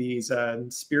with these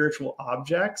spiritual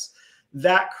objects,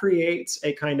 that creates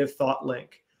a kind of thought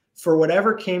link for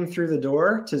whatever came through the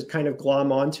door to kind of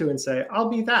glom onto and say, I'll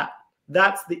be that.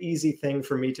 That's the easy thing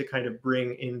for me to kind of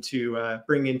bring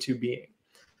into being.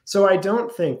 So I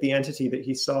don't think the entity that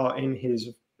he saw in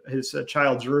his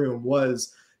child's room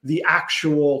was the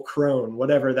actual Crone,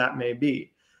 whatever that may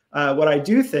be. What I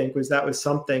do think was that was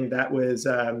something that was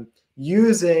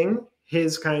using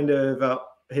his kind of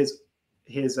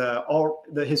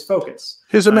his focus,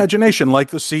 his imagination, like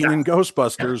the scene in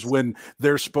Ghostbusters when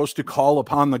they're supposed to call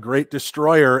upon the great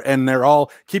destroyer and they're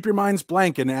all, keep your minds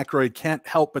blank, and Aykroyd can't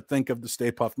help but think of the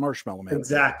Stay Puft Marshmallow Man.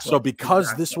 Exactly. So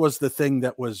because this was the thing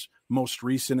that was most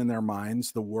recent in their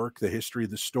minds, the work, the history,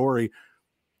 the story,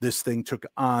 this thing took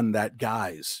on that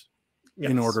guise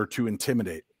in order to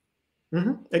intimidate.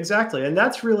 Exactly. And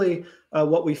that's really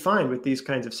what we find with these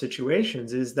kinds of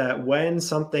situations, is that when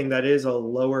something that is a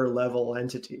lower level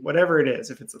entity, whatever it is,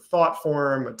 if it's a thought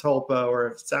form, a tulpa, or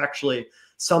if it's actually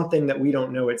something that we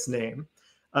don't know its name,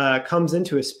 comes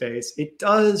into a space, it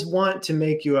does want to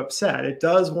make you upset. It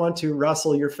does want to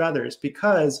rustle your feathers,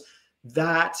 because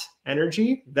that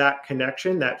energy, that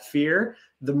connection, that fear,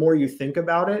 the more you think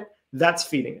about it, that's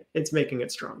feeding it. It's making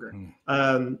it stronger.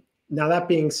 Now, that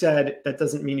being said, that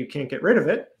doesn't mean you can't get rid of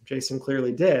it. Jason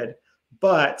clearly did,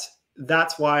 but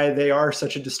that's why they are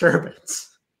such a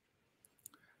disturbance.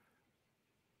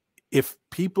 If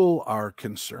people are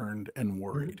concerned and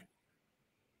worried,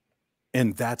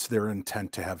 and that's their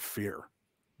intent to have fear,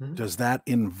 does that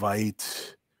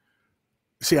invite...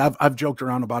 See, I've joked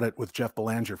around about it with Jeff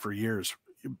Belanger for years.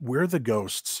 We're the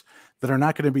ghosts that are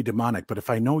not going to be demonic, but if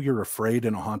I know you're afraid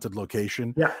in a haunted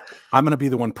location, I'm going to be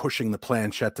the one pushing the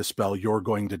planchette to spell "you're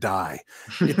going to die."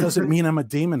 It doesn't mean I'm a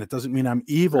demon. It doesn't mean I'm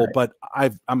evil, but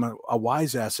I'm a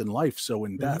wise ass in life, so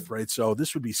in death, right? So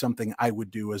this would be something I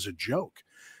would do as a joke.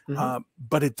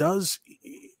 But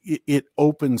it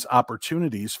opens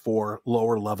opportunities for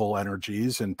lower level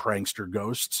energies and prankster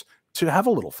ghosts to have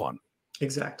a little fun.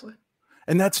 Exactly.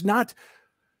 And that's not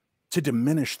to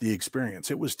diminish the experience.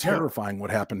 It was terrifying what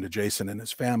happened to Jason and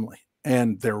his family.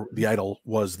 And the idol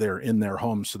was there in their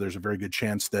home. So there's a very good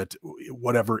chance that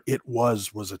whatever it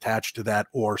was attached to that,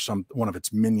 or one of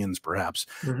its minions, perhaps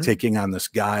taking on this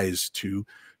guise to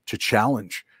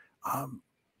challenge.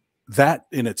 That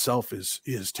in itself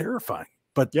is terrifying.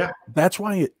 But that's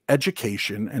why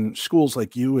education and schools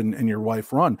like you and your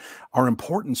wife run are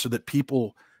important, so that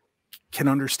people can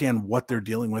understand what they're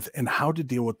dealing with and how to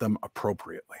deal with them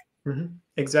appropriately.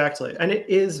 Exactly. And it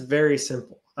is very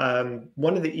simple.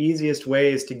 One of the easiest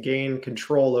ways to gain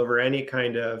control over any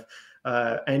kind of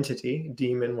entity,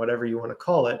 demon, whatever you want to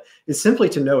call it, is simply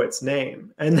to know its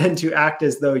name and then to act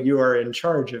as though you are in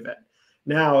charge of it.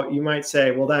 Now, you might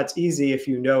say, well, that's easy if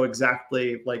you know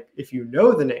exactly, like if you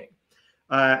know the name.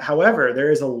 However,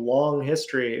 there is a long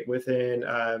history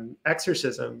within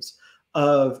exorcisms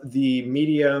of the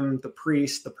medium, the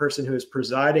priest, the person who is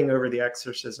presiding over the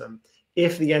exorcism,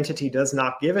 if the entity does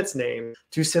not give its name,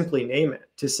 to simply name it,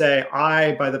 to say,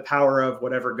 I, by the power of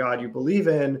whatever God you believe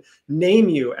in, name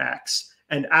you X,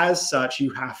 and as such,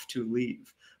 you have to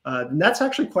leave. And that's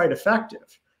actually quite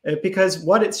effective, because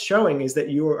what it's showing is that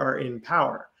you are in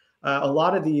power. A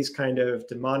lot of these kind of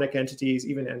demonic entities,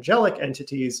 even angelic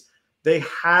entities, they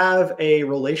have a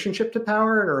relationship to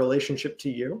power and a relationship to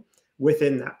you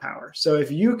within that power. So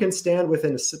if you can stand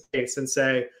within a space and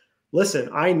say, listen,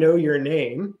 I know your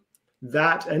name,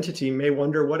 that entity may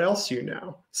wonder what else you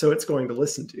know. So it's going to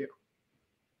listen to you.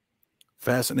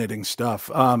 Fascinating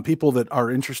stuff. People that are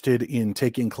interested in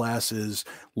taking classes,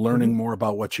 learning more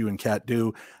about what you and Kat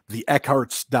do, the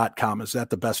Eckharts.com, is that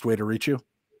the best way to reach you?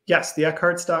 Yes, the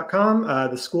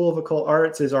Eckharts.com. The School of Occult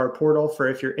Arts is our portal for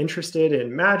if you're interested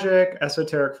in magic,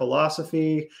 esoteric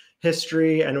philosophy,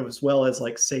 history, and as well as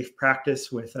like safe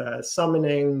practice with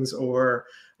summonings or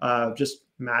just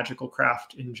magical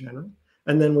craft in general.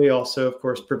 And then we also, of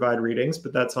course, provide readings,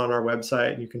 but that's on our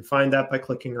website, and you can find that by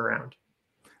clicking around.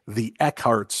 The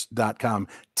Eckharts.com,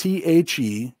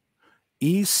 TheEckharts,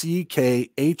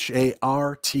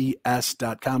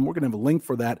 ECKHARTS.com. We're going to have a link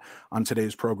for that on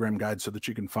today's program guide so that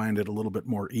you can find it a little bit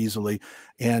more easily.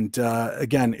 And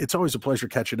again, it's always a pleasure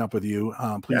catching up with you.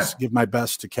 Please give my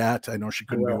best to Kat. I know she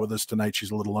couldn't be with us tonight.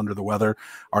 She's a little under the weather.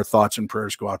 Our thoughts and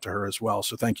prayers go out to her as well.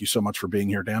 So thank you so much for being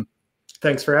here, Dan.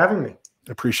 Thanks for having me.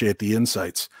 Appreciate the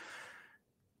insights.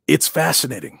 It's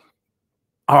fascinating.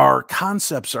 Our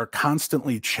concepts are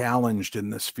constantly challenged in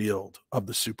this field of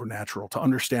the supernatural to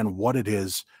understand what it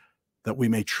is that we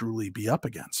may truly be up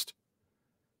against.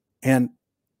 And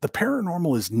the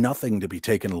paranormal is nothing to be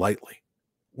taken lightly.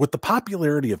 With the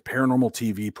popularity of paranormal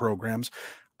TV programs,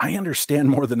 I understand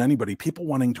more than anybody people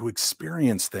wanting to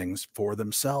experience things for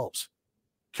themselves.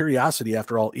 Curiosity,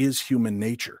 after all, is human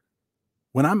nature.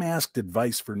 When I'm asked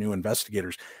advice for new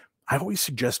investigators, I always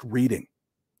suggest reading,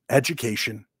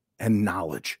 education, and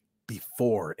knowledge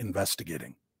before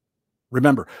investigating.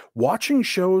 Remember, watching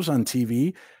shows on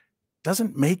TV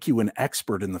doesn't make you an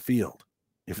expert in the field.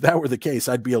 If that were the case,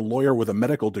 I'd be a lawyer with a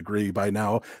medical degree by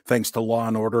now, thanks to Law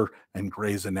and Order and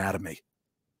Grey's Anatomy.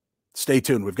 Stay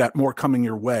tuned. We've got more coming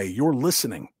your way. You're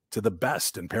listening to the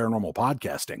best in paranormal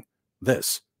podcasting.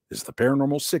 This is the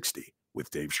Paranormal 60 with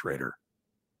Dave Schrader.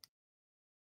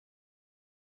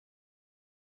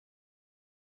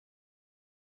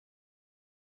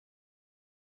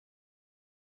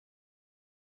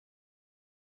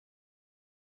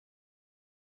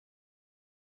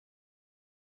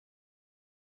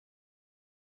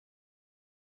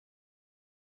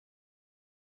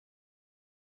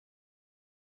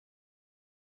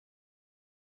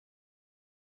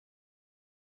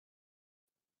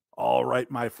 All right,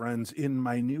 my friends, in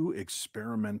my new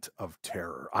experiment of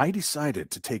terror, I decided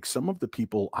to take some of the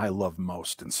people I love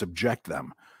most and subject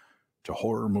them to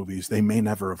horror movies they may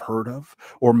never have heard of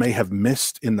or may have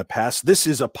missed in the past. This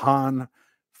is upon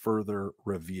further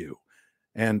review.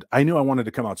 And I knew I wanted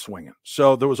to come out swinging.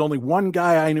 So there was only one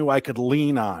guy I knew I could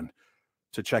lean on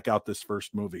to check out this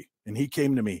first movie. And he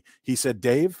came to me. He said,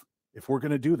 Dave, if we're going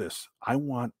to do this, I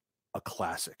want a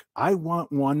classic. I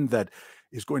want one that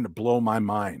is going to blow my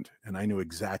mind. And I knew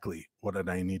exactly what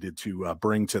I needed to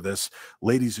bring to this.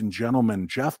 Ladies and gentlemen,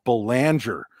 Jeff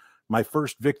Belanger, my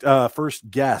first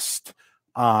guest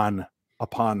on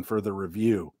Upon Further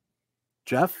Review.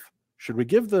 Jeff, should we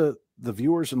give the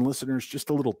viewers and listeners just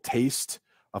a little taste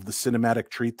of the cinematic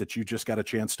treat that you just got a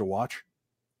chance to watch?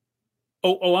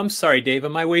 Oh, I'm sorry, Dave.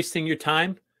 Am I wasting your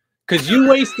time? Because you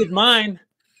wasted mine.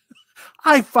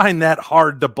 I find that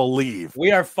hard to believe.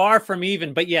 We are far from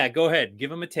even, but yeah, go ahead.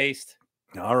 Give him a taste.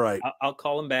 All right. I'll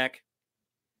call him back.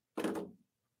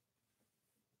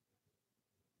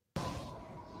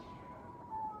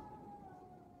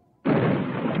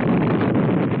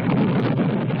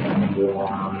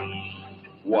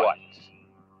 What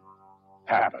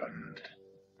happened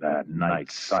that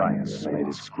night science made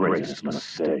its greatest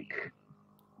mistake?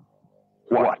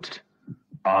 What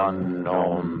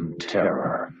unknown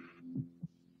terror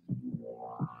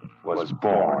was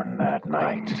born that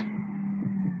night?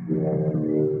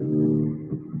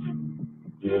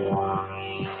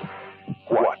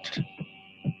 What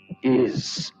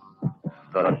is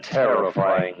the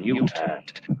terrifying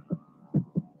mutant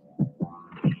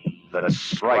that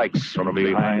strikes from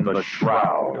behind the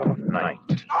shroud of night?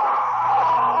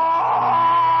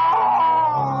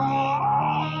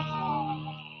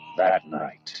 That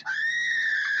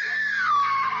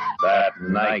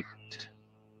night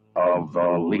of the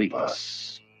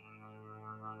Lepus.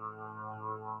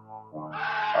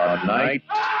 A night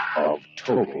of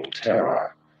total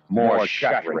terror, more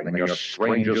shattering than your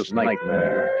strangest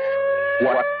nightmare.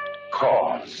 What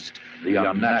caused the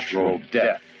unnatural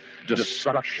death,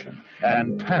 destruction,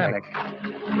 and panic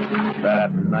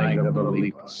that night of the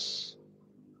Lepus?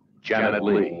 Janet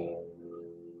Leigh,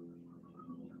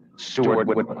 Stuart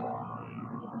Whitman,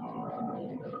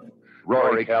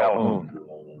 Rory Calhoun,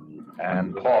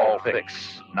 and Paul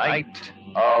Fix. Night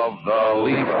of the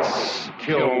Lepus.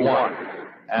 Kill one,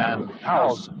 and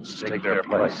thousands take their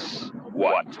place.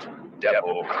 What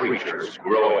devil creatures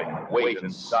growing in weight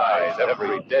and size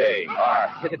every day are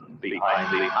hidden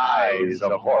behind the eyes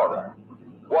of horror?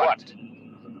 What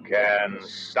can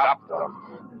stop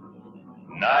them?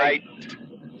 Night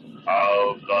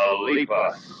of the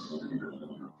Lepus.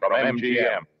 From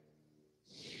MGM.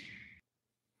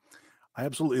 I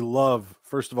absolutely love,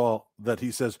 first of all, that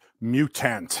he says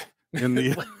mutant in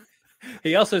the...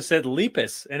 He also said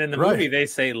Lepus, and in the movie they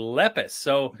say Lepus.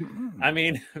 So, I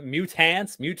mean,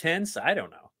 mutants, I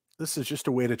don't know. This is just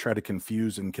a way to try to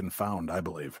confuse and confound, I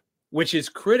believe. Which is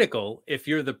critical if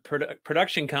you're the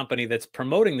production company that's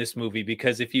promoting this movie,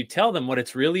 because if you tell them what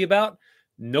it's really about,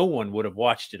 no one would have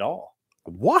watched it all.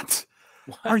 What?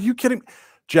 Are you kidding?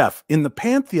 Jeff, in the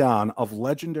pantheon of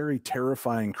legendary,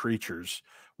 terrifying creatures,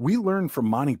 we learned from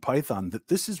Monty Python that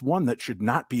this is one that should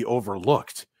not be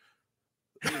overlooked.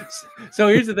 So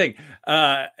here's the thing.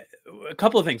 A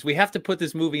couple of things. We have to put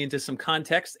this movie into some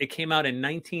context. It came out in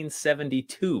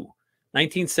 1972.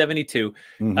 1972.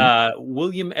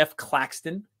 William F.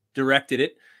 Claxton directed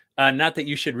it. Not that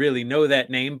you should really know that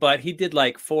name, but he did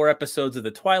like 4 episodes of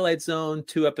The Twilight Zone,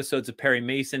 2 episodes of Perry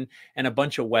Mason, and a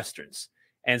bunch of Westerns.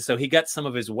 And so he got some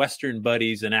of his Western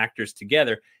buddies and actors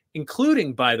together,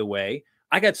 including, by the way,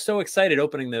 I got so excited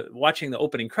watching the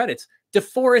opening credits,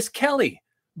 DeForest Kelley,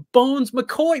 Bones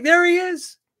McCoy. There he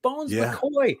is. Bones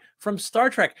McCoy from Star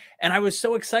Trek. And I was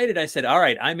so excited. I said, all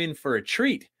right, I'm in for a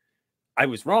treat. I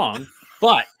was wrong,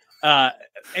 but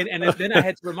and then I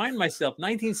had to remind myself,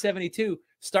 1972,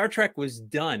 Star Trek was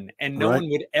done, and no one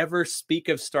would ever speak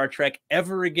of Star Trek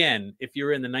ever again if you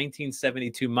were in the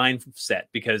 1972 mindset,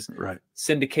 because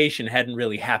syndication hadn't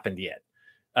really happened yet.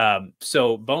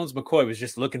 So Bones McCoy was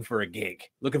just looking for a gig,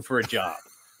 looking for a job,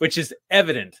 which is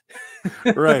evident.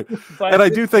 Right. And I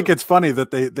do think it's funny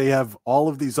that they have all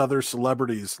of these other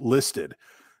celebrities listed.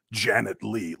 Janet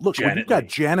Leigh. Look, when you've got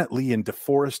Janet Leigh and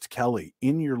DeForest Kelley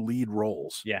in your lead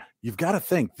roles, you've got to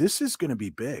think this is going to be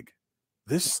big.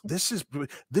 This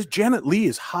Janet Leigh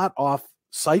is hot off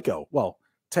Psycho. Well,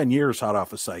 10 years hot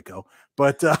off of Psycho,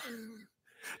 but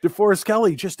DeForest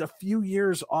Kelley just a few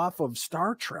years off of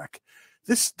Star Trek.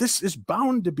 This is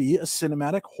bound to be a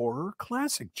cinematic horror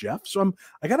classic, Jeff. So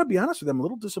I got to be honest with you, I'm a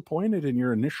little disappointed in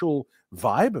your initial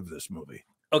vibe of this movie.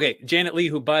 Okay, Janet Leigh,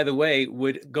 who, by the way,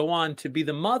 would go on to be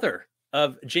the mother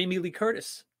of Jamie Lee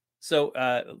Curtis. So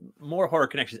more horror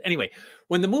connections. Anyway,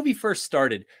 when the movie first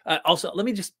started, also, let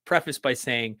me just preface by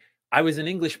saying I was an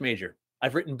English major.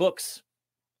 I've written books,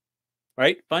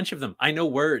 right? Bunch of them. I know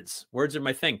words. Words are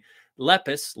my thing.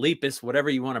 Lepus, whatever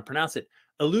you want to pronounce it,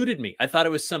 eluded me. I thought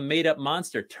it was some made-up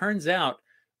monster. Turns out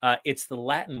it's the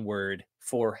Latin word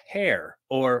for hare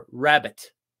or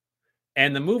rabbit.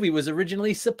 And the movie was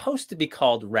originally supposed to be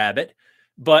called Rabbit,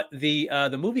 but the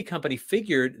movie company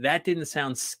figured that didn't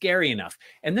sound scary enough.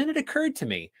 And then it occurred to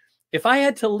me, if I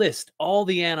had to list all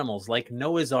the animals like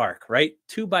Noah's Ark, right,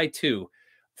 2 by 2,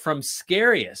 from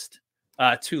scariest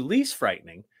to least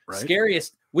frightening,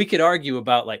 scariest, we could argue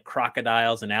about like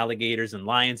crocodiles and alligators and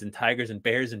lions and tigers and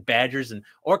bears and badgers and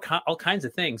all kinds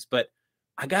of things. But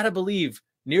I got to believe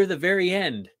near the very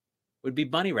end would be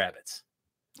bunny rabbits.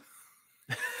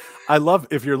 I love,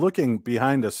 if you're looking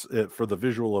behind us for the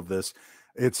visual of this,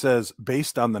 it says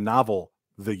based on the novel,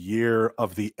 The Year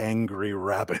of the Angry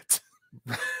Rabbit.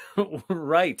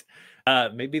 Right.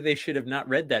 Maybe they should have not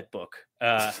read that book.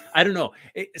 I don't know.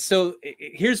 So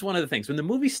here's one of the things. When the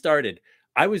movie started,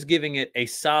 I was giving it a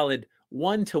solid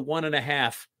 1 to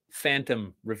 1.5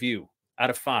 Phantom review out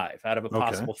of 5, out of a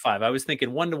possible 5. I was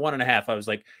thinking 1 to 1.5. I was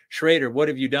like, Schrader, what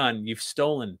have you done? You've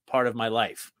stolen part of my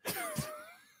life.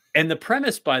 And the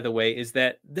premise, by the way, is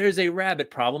that there's a rabbit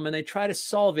problem and they try to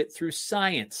solve it through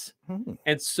science.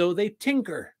 And so they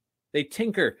tinker,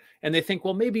 and they think,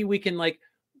 well, maybe we can like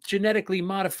genetically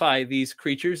modify these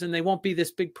creatures and they won't be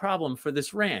this big problem for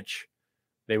this ranch.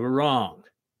 They were wrong.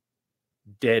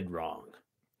 Dead wrong.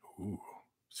 Ooh.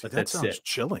 See, that sounds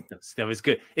chilling. That was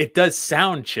good. It does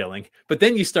sound chilling, but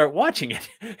then you start watching it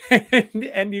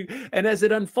and as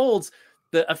it unfolds,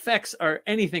 the effects are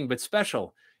anything but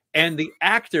special. And the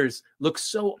actors look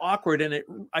so awkward. And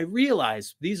I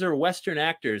realize these are Western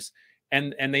actors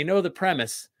and they know the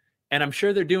premise. And I'm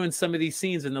sure they're doing some of these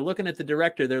scenes and they're looking at the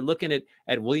director. They're looking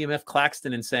at William F.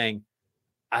 Claxton and saying,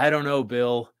 I don't know,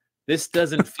 Bill, this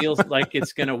doesn't feel like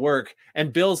it's going to work.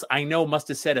 And Bill's, I know, must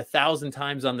have said 1,000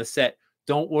 times on the set,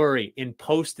 don't worry, in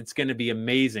post, it's going to be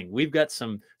amazing. We've got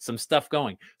some stuff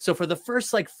going. So for the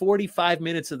first like 45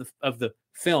 minutes of the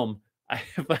film,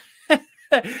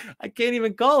 I can't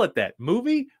even call it that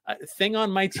movie thing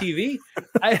on my TV.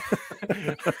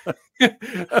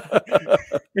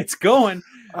 It's going.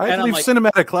 I believe like,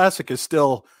 Cinematic Classic is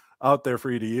still out there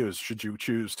for you to use should you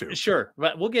choose to. Sure,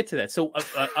 but we'll get to that. So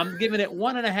I'm giving it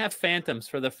 1.5 Phantoms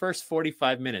for the first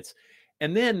 45 minutes,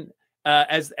 and then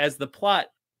as the plot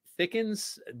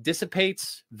thickens,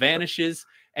 dissipates, vanishes,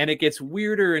 and it gets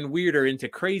weirder and weirder into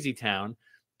Crazy Town.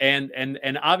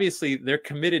 And obviously they're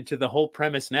committed to the whole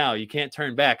premise now. You can't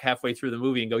turn back halfway through the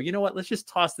movie and go, you know what, let's just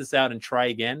toss this out and try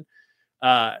again.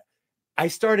 I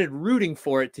started rooting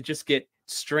for it to just get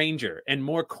stranger and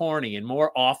more corny and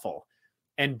more awful.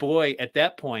 And boy, at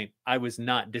that point, I was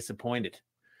not disappointed.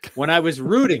 When I was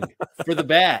rooting for the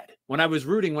bad, when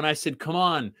I said, come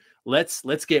on, let's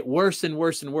get worse and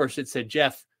worse and worse, it said,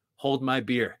 Jeff, hold my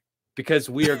beer, because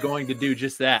we are going to do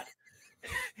just that.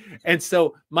 And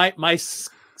so my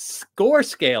score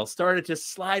scale started to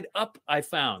slide up, I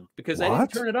found, because I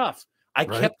didn't turn it off. I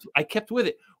kept with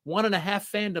it. 1.5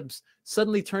 fandoms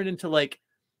suddenly turned into like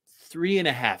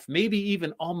 3.5, maybe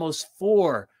even almost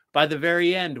 4 by the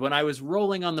very end, when I was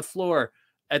rolling on the floor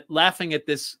laughing at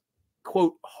this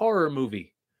quote horror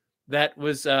movie that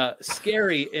was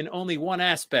scary in only one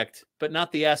aspect, but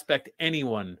not the aspect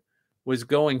anyone was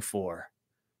going for.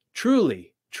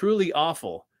 Truly, truly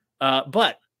awful.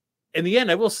 But in the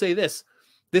end, I will say this.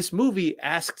 This movie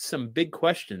asked some big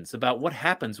questions about what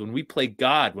happens when we play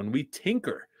God, when we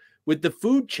tinker with the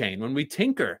food chain, when we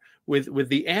tinker with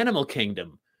the animal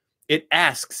kingdom. It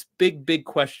asks big, big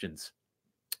questions.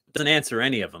 Doesn't answer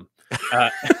any of them.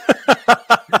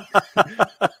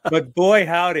 But boy,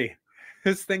 howdy,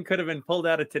 this thing could have been pulled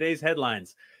out of today's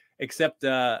headlines, except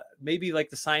maybe like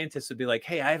the scientists would be like,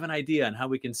 hey, I have an idea on how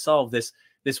we can solve this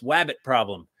wabbit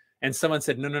problem. And someone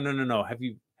said, no. Have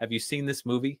you seen this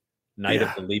movie, Night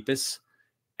of the Lepus?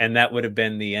 And that would have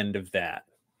been the end of that.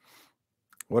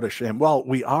 What a shame. Well,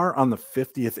 we are on the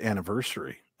 50th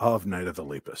anniversary of Night of the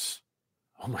Lepus.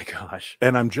 Oh my gosh.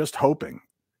 And I'm just hoping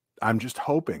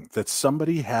that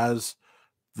somebody has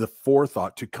the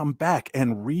forethought to come back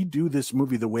and redo this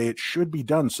movie the way it should be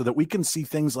done, so that we can see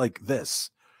things like this.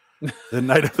 The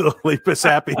Night of the Lepus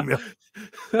Happy Meal.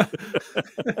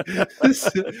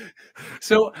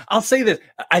 So I'll say this.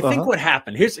 I think what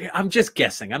happened, I'm just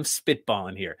guessing. I'm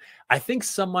spitballing here. I think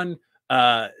someone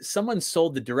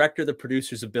sold the director, the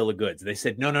producers a bill of goods. They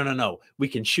said, no. We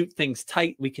can shoot things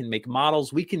tight. We can make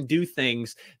models. We can do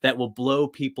things that will blow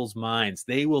people's minds.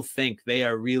 They will think they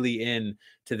are really in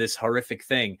to this horrific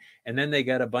thing. And then they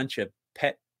got a bunch of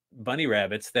pet bunny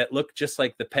rabbits that look just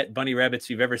like the pet bunny rabbits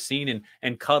you've ever seen,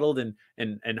 and cuddled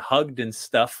and hugged and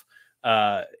stuff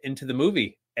into the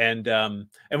movie. And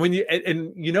when you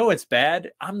it's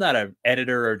bad. I'm not an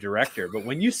editor or director, but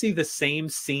when you see the same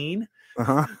scene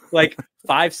like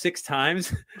 5-6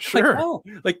 times, sure,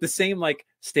 like the same like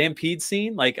stampede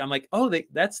scene, like I'm like, oh,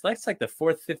 that's like the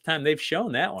 4th, 5th time they've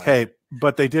shown that one. Hey,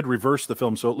 but they did reverse the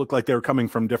film, so it looked like they were coming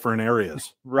from different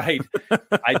areas. Right.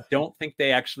 I don't think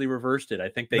they actually reversed it. I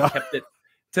think they kept it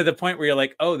to the point where you're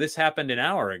like, oh, this happened an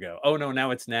hour ago. Oh no,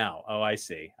 now it's now. Oh, I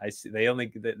see.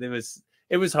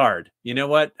 It was hard. You know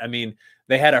what? I mean,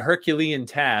 they had a Herculean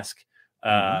task,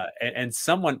 and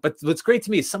someone, but what's great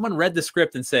to me is someone read the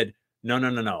script and said,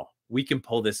 no, we can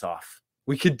pull this off.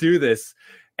 We could do this.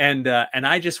 And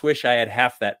I just wish I had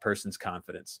half that person's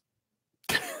confidence.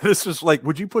 This is like,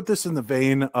 would you put this in the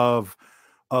vein of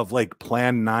like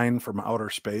Plan 9 from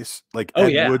outer space? Like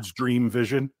Ed Wood's dream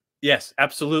vision? Yes,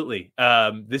 absolutely.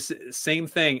 This same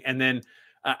thing. And then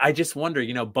I just wonder,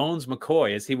 Bones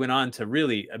McCoy, as he went on to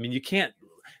really, I mean,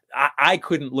 I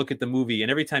couldn't look at the movie,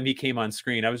 and every time he came on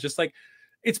screen, I was just like,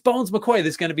 it's Bones McCoy.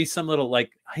 There's going to be some little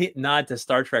like nod to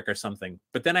Star Trek or something.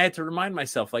 But then I had to remind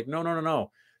myself, like,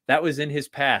 no. That was in his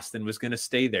past and was going to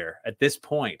stay there at this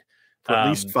point. For at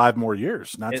least 5 more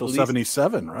years, not till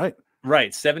 77, right?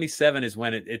 Right. 77 is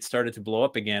when it started to blow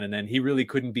up again. And then he really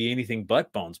couldn't be anything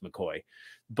but Bones McCoy.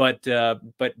 But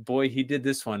boy, he did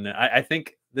this one. I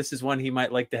think this is one he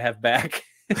might like to have back.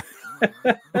 This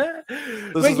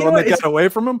is one that got away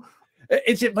from him?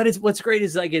 What's great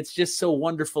is like, it's just so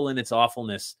wonderful in its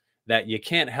awfulness that you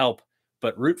can't help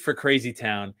but root for Crazy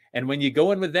Town. And when you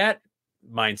go in with that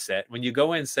mindset, when you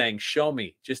go in saying, show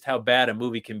me just how bad a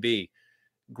movie can be,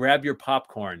 grab your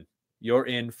popcorn. You're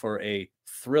in for a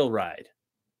thrill ride.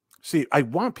 See, I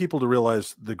want people to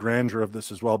realize the grandeur of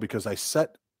this as well, because I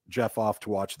set Jeff off to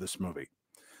watch this movie.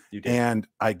 You did. And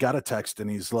I got a text and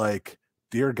he's like,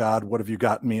 dear God, what have you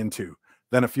gotten me into?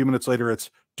 Then a few minutes later, it's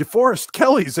DeForest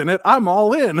Kelly's in it. I'm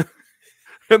all in.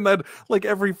 And then like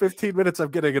every 15 minutes,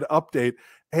 I'm getting an update.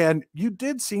 And you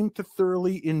did seem to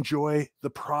thoroughly enjoy the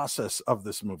process of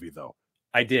this movie, though.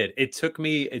 I did. It took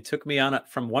me on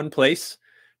from one place,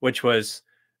 which was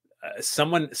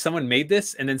someone made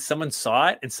this, and then someone saw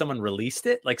it and someone released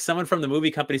it. Like someone from the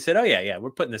movie company said, oh yeah,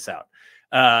 we're putting this out.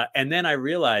 And then I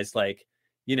realized, like,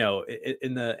 in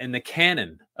the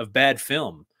canon of bad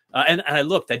film, and I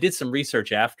looked, I did some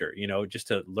research after, just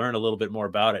to learn a little bit more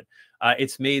about it.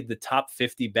 It's made the top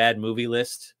 50 bad movie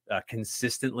list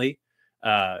consistently,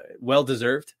 well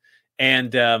deserved.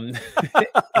 And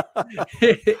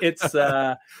it's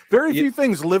very few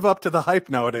things live up to the hype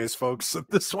nowadays, folks.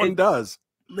 This one does.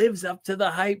 Lives up to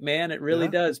the hype, man. It really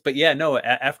does. But yeah, no,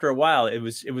 after a while it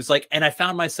was like, and I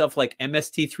found myself like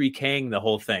MST3King the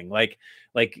whole thing, like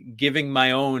having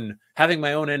my own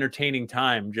entertaining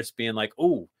time, just being like,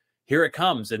 oh, here it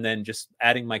comes. And then just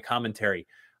adding my commentary.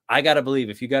 I got to believe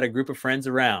if you got a group of friends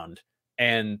around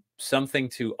and something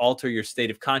to alter your state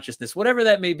of consciousness, whatever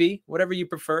that may be, whatever you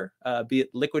prefer, be it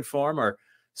liquid form or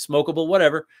smokable,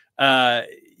 whatever,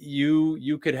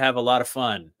 you could have a lot of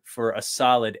fun for a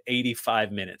solid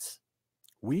 85 minutes.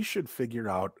 We should figure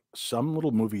out some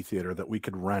little movie theater that we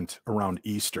could rent around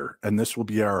Easter, and this will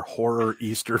be our horror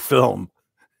Easter film.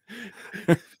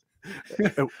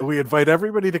 We invite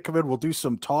everybody to come in. We'll do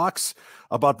some talks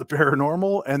about the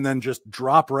paranormal and then just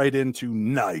drop right into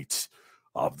Night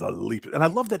of the Lepus. And I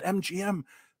love that MGM,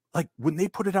 like when they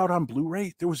put it out on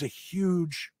Blu-ray, there was a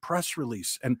huge press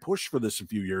release and push for this a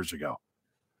few years ago.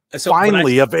 So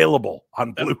finally available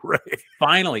on Blu-ray.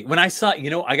 Finally, when I saw, you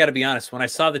know, I got to be honest, when I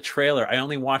saw the trailer, I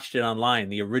only watched it online,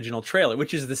 the original trailer,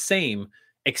 which is the same,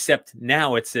 except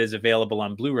now it says available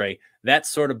on Blu-ray. That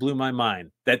sort of blew my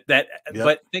mind. Yep.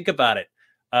 But think about it.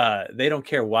 They don't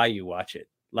care why you watch it.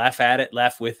 Laugh at it,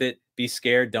 laugh with it, be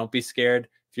scared, don't be scared.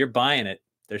 If you're buying it,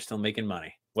 they're still making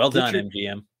money. Well done,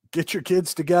 MGM. Get your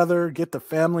kids together, get the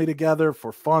family together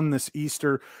for fun this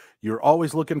Easter. You're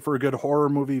always looking for a good horror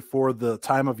movie for the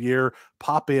time of year.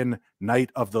 Pop in Night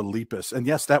of the Lepus. And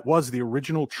yes, that was the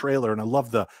original trailer. And I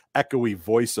love the echoey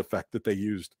voice effect that they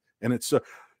used. And it's,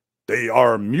 they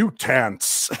are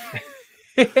mutants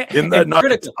in the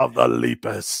Night of the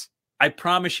Lepus. I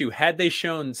promise you, had they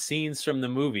shown scenes from the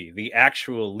movie, the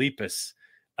actual Lepus,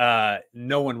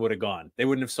 no one would have gone. They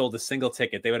wouldn't have sold a single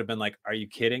ticket. They would have been like, are you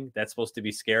kidding? That's supposed to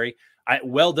be scary.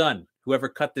 Well done. Whoever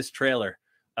cut this trailer.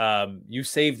 You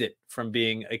saved it from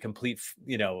being a complete,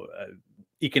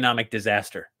 economic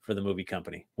disaster for the movie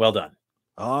company. Well done.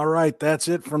 All right. That's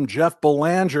it from Jeff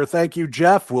Belanger. Thank you,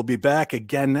 Jeff. We'll be back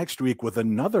again next week with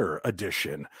another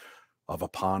edition of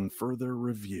Upon Further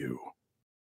Review.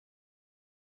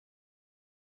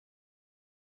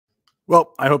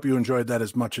 Well, I hope you enjoyed that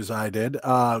as much as I did.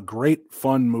 Great,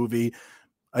 fun movie.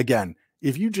 Again,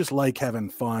 if you just like having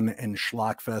fun and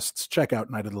schlock fests, check out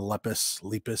Night of the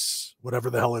Lepus, whatever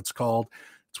the hell it's called.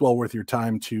 It's well worth your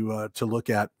time to look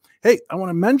at. Hey, I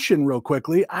want to mention real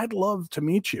quickly, I'd love to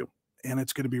meet you. And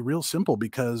it's going to be real simple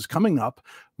because coming up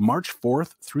March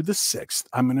 4th through the 6th,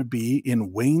 I'm going to be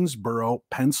in Waynesboro,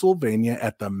 Pennsylvania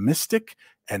at the Mystic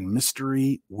and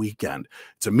Mystery Weekend.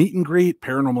 It's a meet and greet,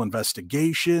 paranormal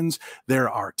investigations. There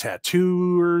are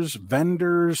tattooers,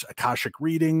 vendors, Akashic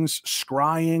readings,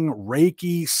 scrying,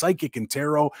 Reiki, psychic and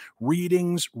tarot,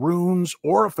 readings, runes,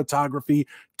 aura photography,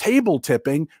 table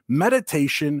tipping,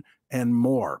 meditation, and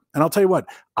more. And I'll tell you what,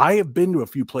 I have been to a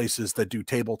few places that do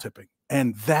table tipping,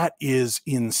 and that is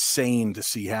insane to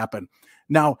see happen.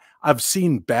 Now, I've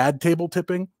seen bad table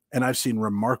tipping, and I've seen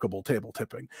remarkable table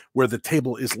tipping where the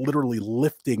table is literally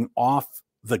lifting off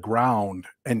the ground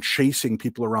and chasing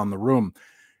people around the room.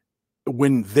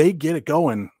 When they get it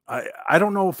going, I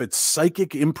don't know if it's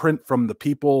psychic imprint from the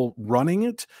people running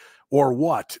it or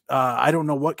what. I don't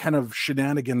know what kind of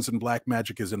shenanigans and black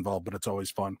magic is involved, but it's always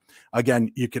fun.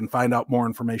 Again, you can find out more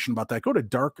information about that. Go to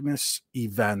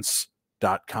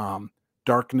darknessevents.com,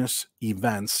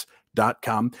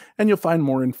 darknessevents.com, and you'll find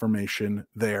more information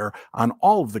there on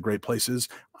all of the great places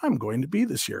I'm going to be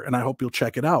this year, and I hope you'll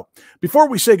check it out. Before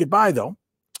we say goodbye, though,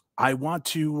 I want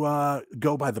to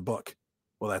go by the book.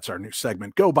 Well, that's our new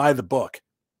segment, Go By the Book.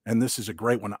 And this is a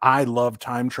great one. I love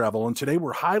time travel, and today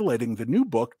we're highlighting the new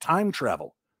book, Time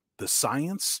Travel, The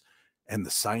Science and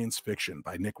the Science Fiction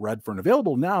by Nick Redfern,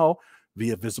 available now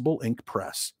via Visible Ink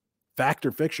Press. Fact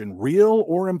or fiction, real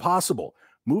or impossible,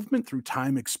 movement through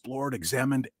time explored,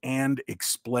 examined, and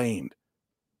explained.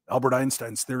 Albert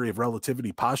Einstein's theory of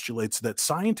relativity postulates that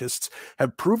scientists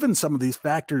have proven some of these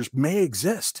factors may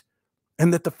exist,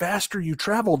 and that the faster you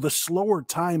travel, the slower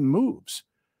time moves.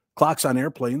 Clocks on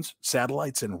airplanes,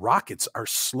 satellites, and rockets are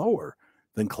slower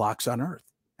than clocks on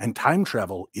Earth, and time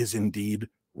travel is indeed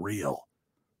real.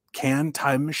 Can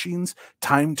time machines,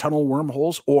 time tunnel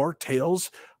wormholes, or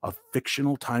tales of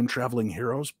fictional time-traveling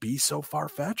heroes be so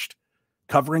far-fetched?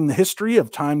 Covering the history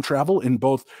of time travel in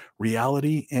both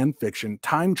reality and fiction,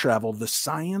 Time Travel, The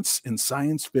Science and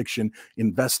Science Fiction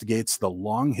investigates the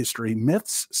long history,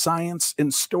 myths, science,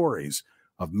 and stories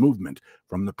of movement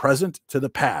from the present to the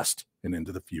past and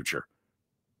into the future.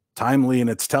 Timely in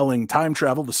its telling, Time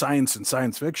Travel, The Science and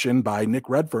Science Fiction by Nick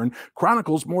Redfern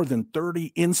chronicles more than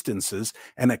 30 instances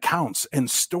and accounts and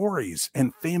stories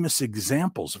and famous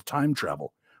examples of time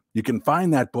travel. You can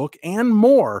find that book and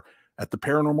more at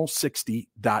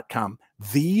theparanormal60.com,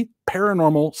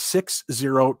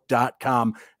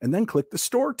 theparanormal60.com, and then click the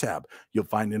store tab. You'll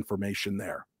find information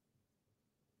there.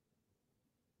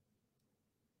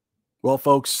 Well,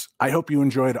 folks, I hope you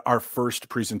enjoyed our first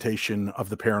presentation of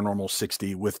the Paranormal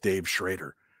 60 with Dave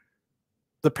Schrader.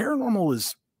 The paranormal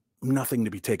is nothing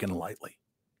to be taken lightly.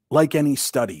 Like any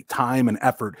study, time and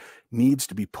effort needs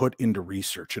to be put into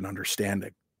research and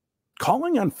understanding.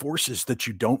 Calling on forces that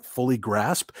you don't fully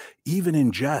grasp, even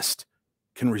in jest,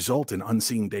 can result in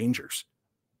unseen dangers.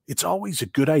 It's always a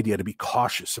good idea to be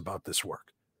cautious about this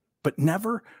work, but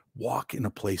never walk in a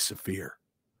place of fear.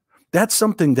 That's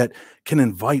something that can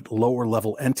invite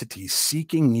lower-level entities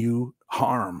seeking you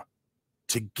harm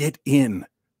to get in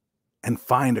and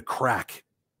find a crack.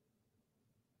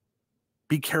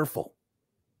 Be careful.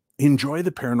 Enjoy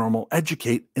the paranormal,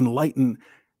 educate, enlighten,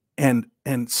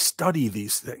 and study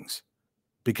these things.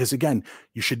 Because again,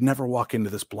 you should never walk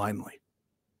into this blindly.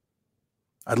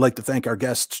 I'd like to thank our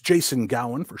guests, Jason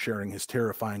Gowin, for sharing his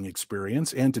terrifying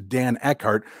experience, and to Dan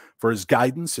Eckhart for his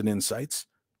guidance and insights,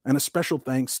 and a special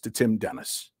thanks to Tim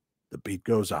Dennis. The beat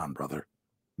goes on, brother.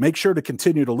 Make sure to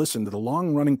continue to listen to the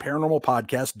long-running paranormal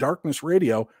podcast, Darkness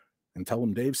Radio, and tell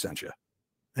him Dave sent you.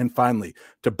 And finally,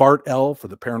 to Bart L. for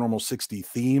the Paranormal 60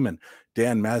 theme, and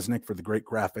Dan Masnick for the great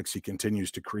graphics he continues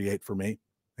to create for me,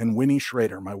 and Winnie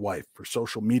Schrader, my wife, for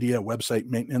social media, website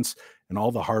maintenance, and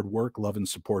all the hard work, love, and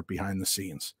support behind the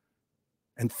scenes.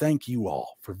 And thank you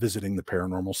all for visiting the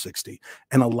Paranormal 60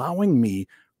 and allowing me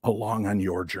along on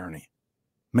your journey.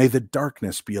 May the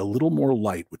darkness be a little more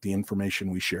light with the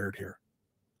information we shared here.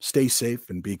 Stay safe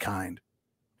and be kind.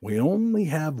 We only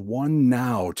have one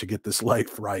now to get this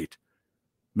life right.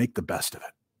 Make the best of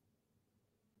it.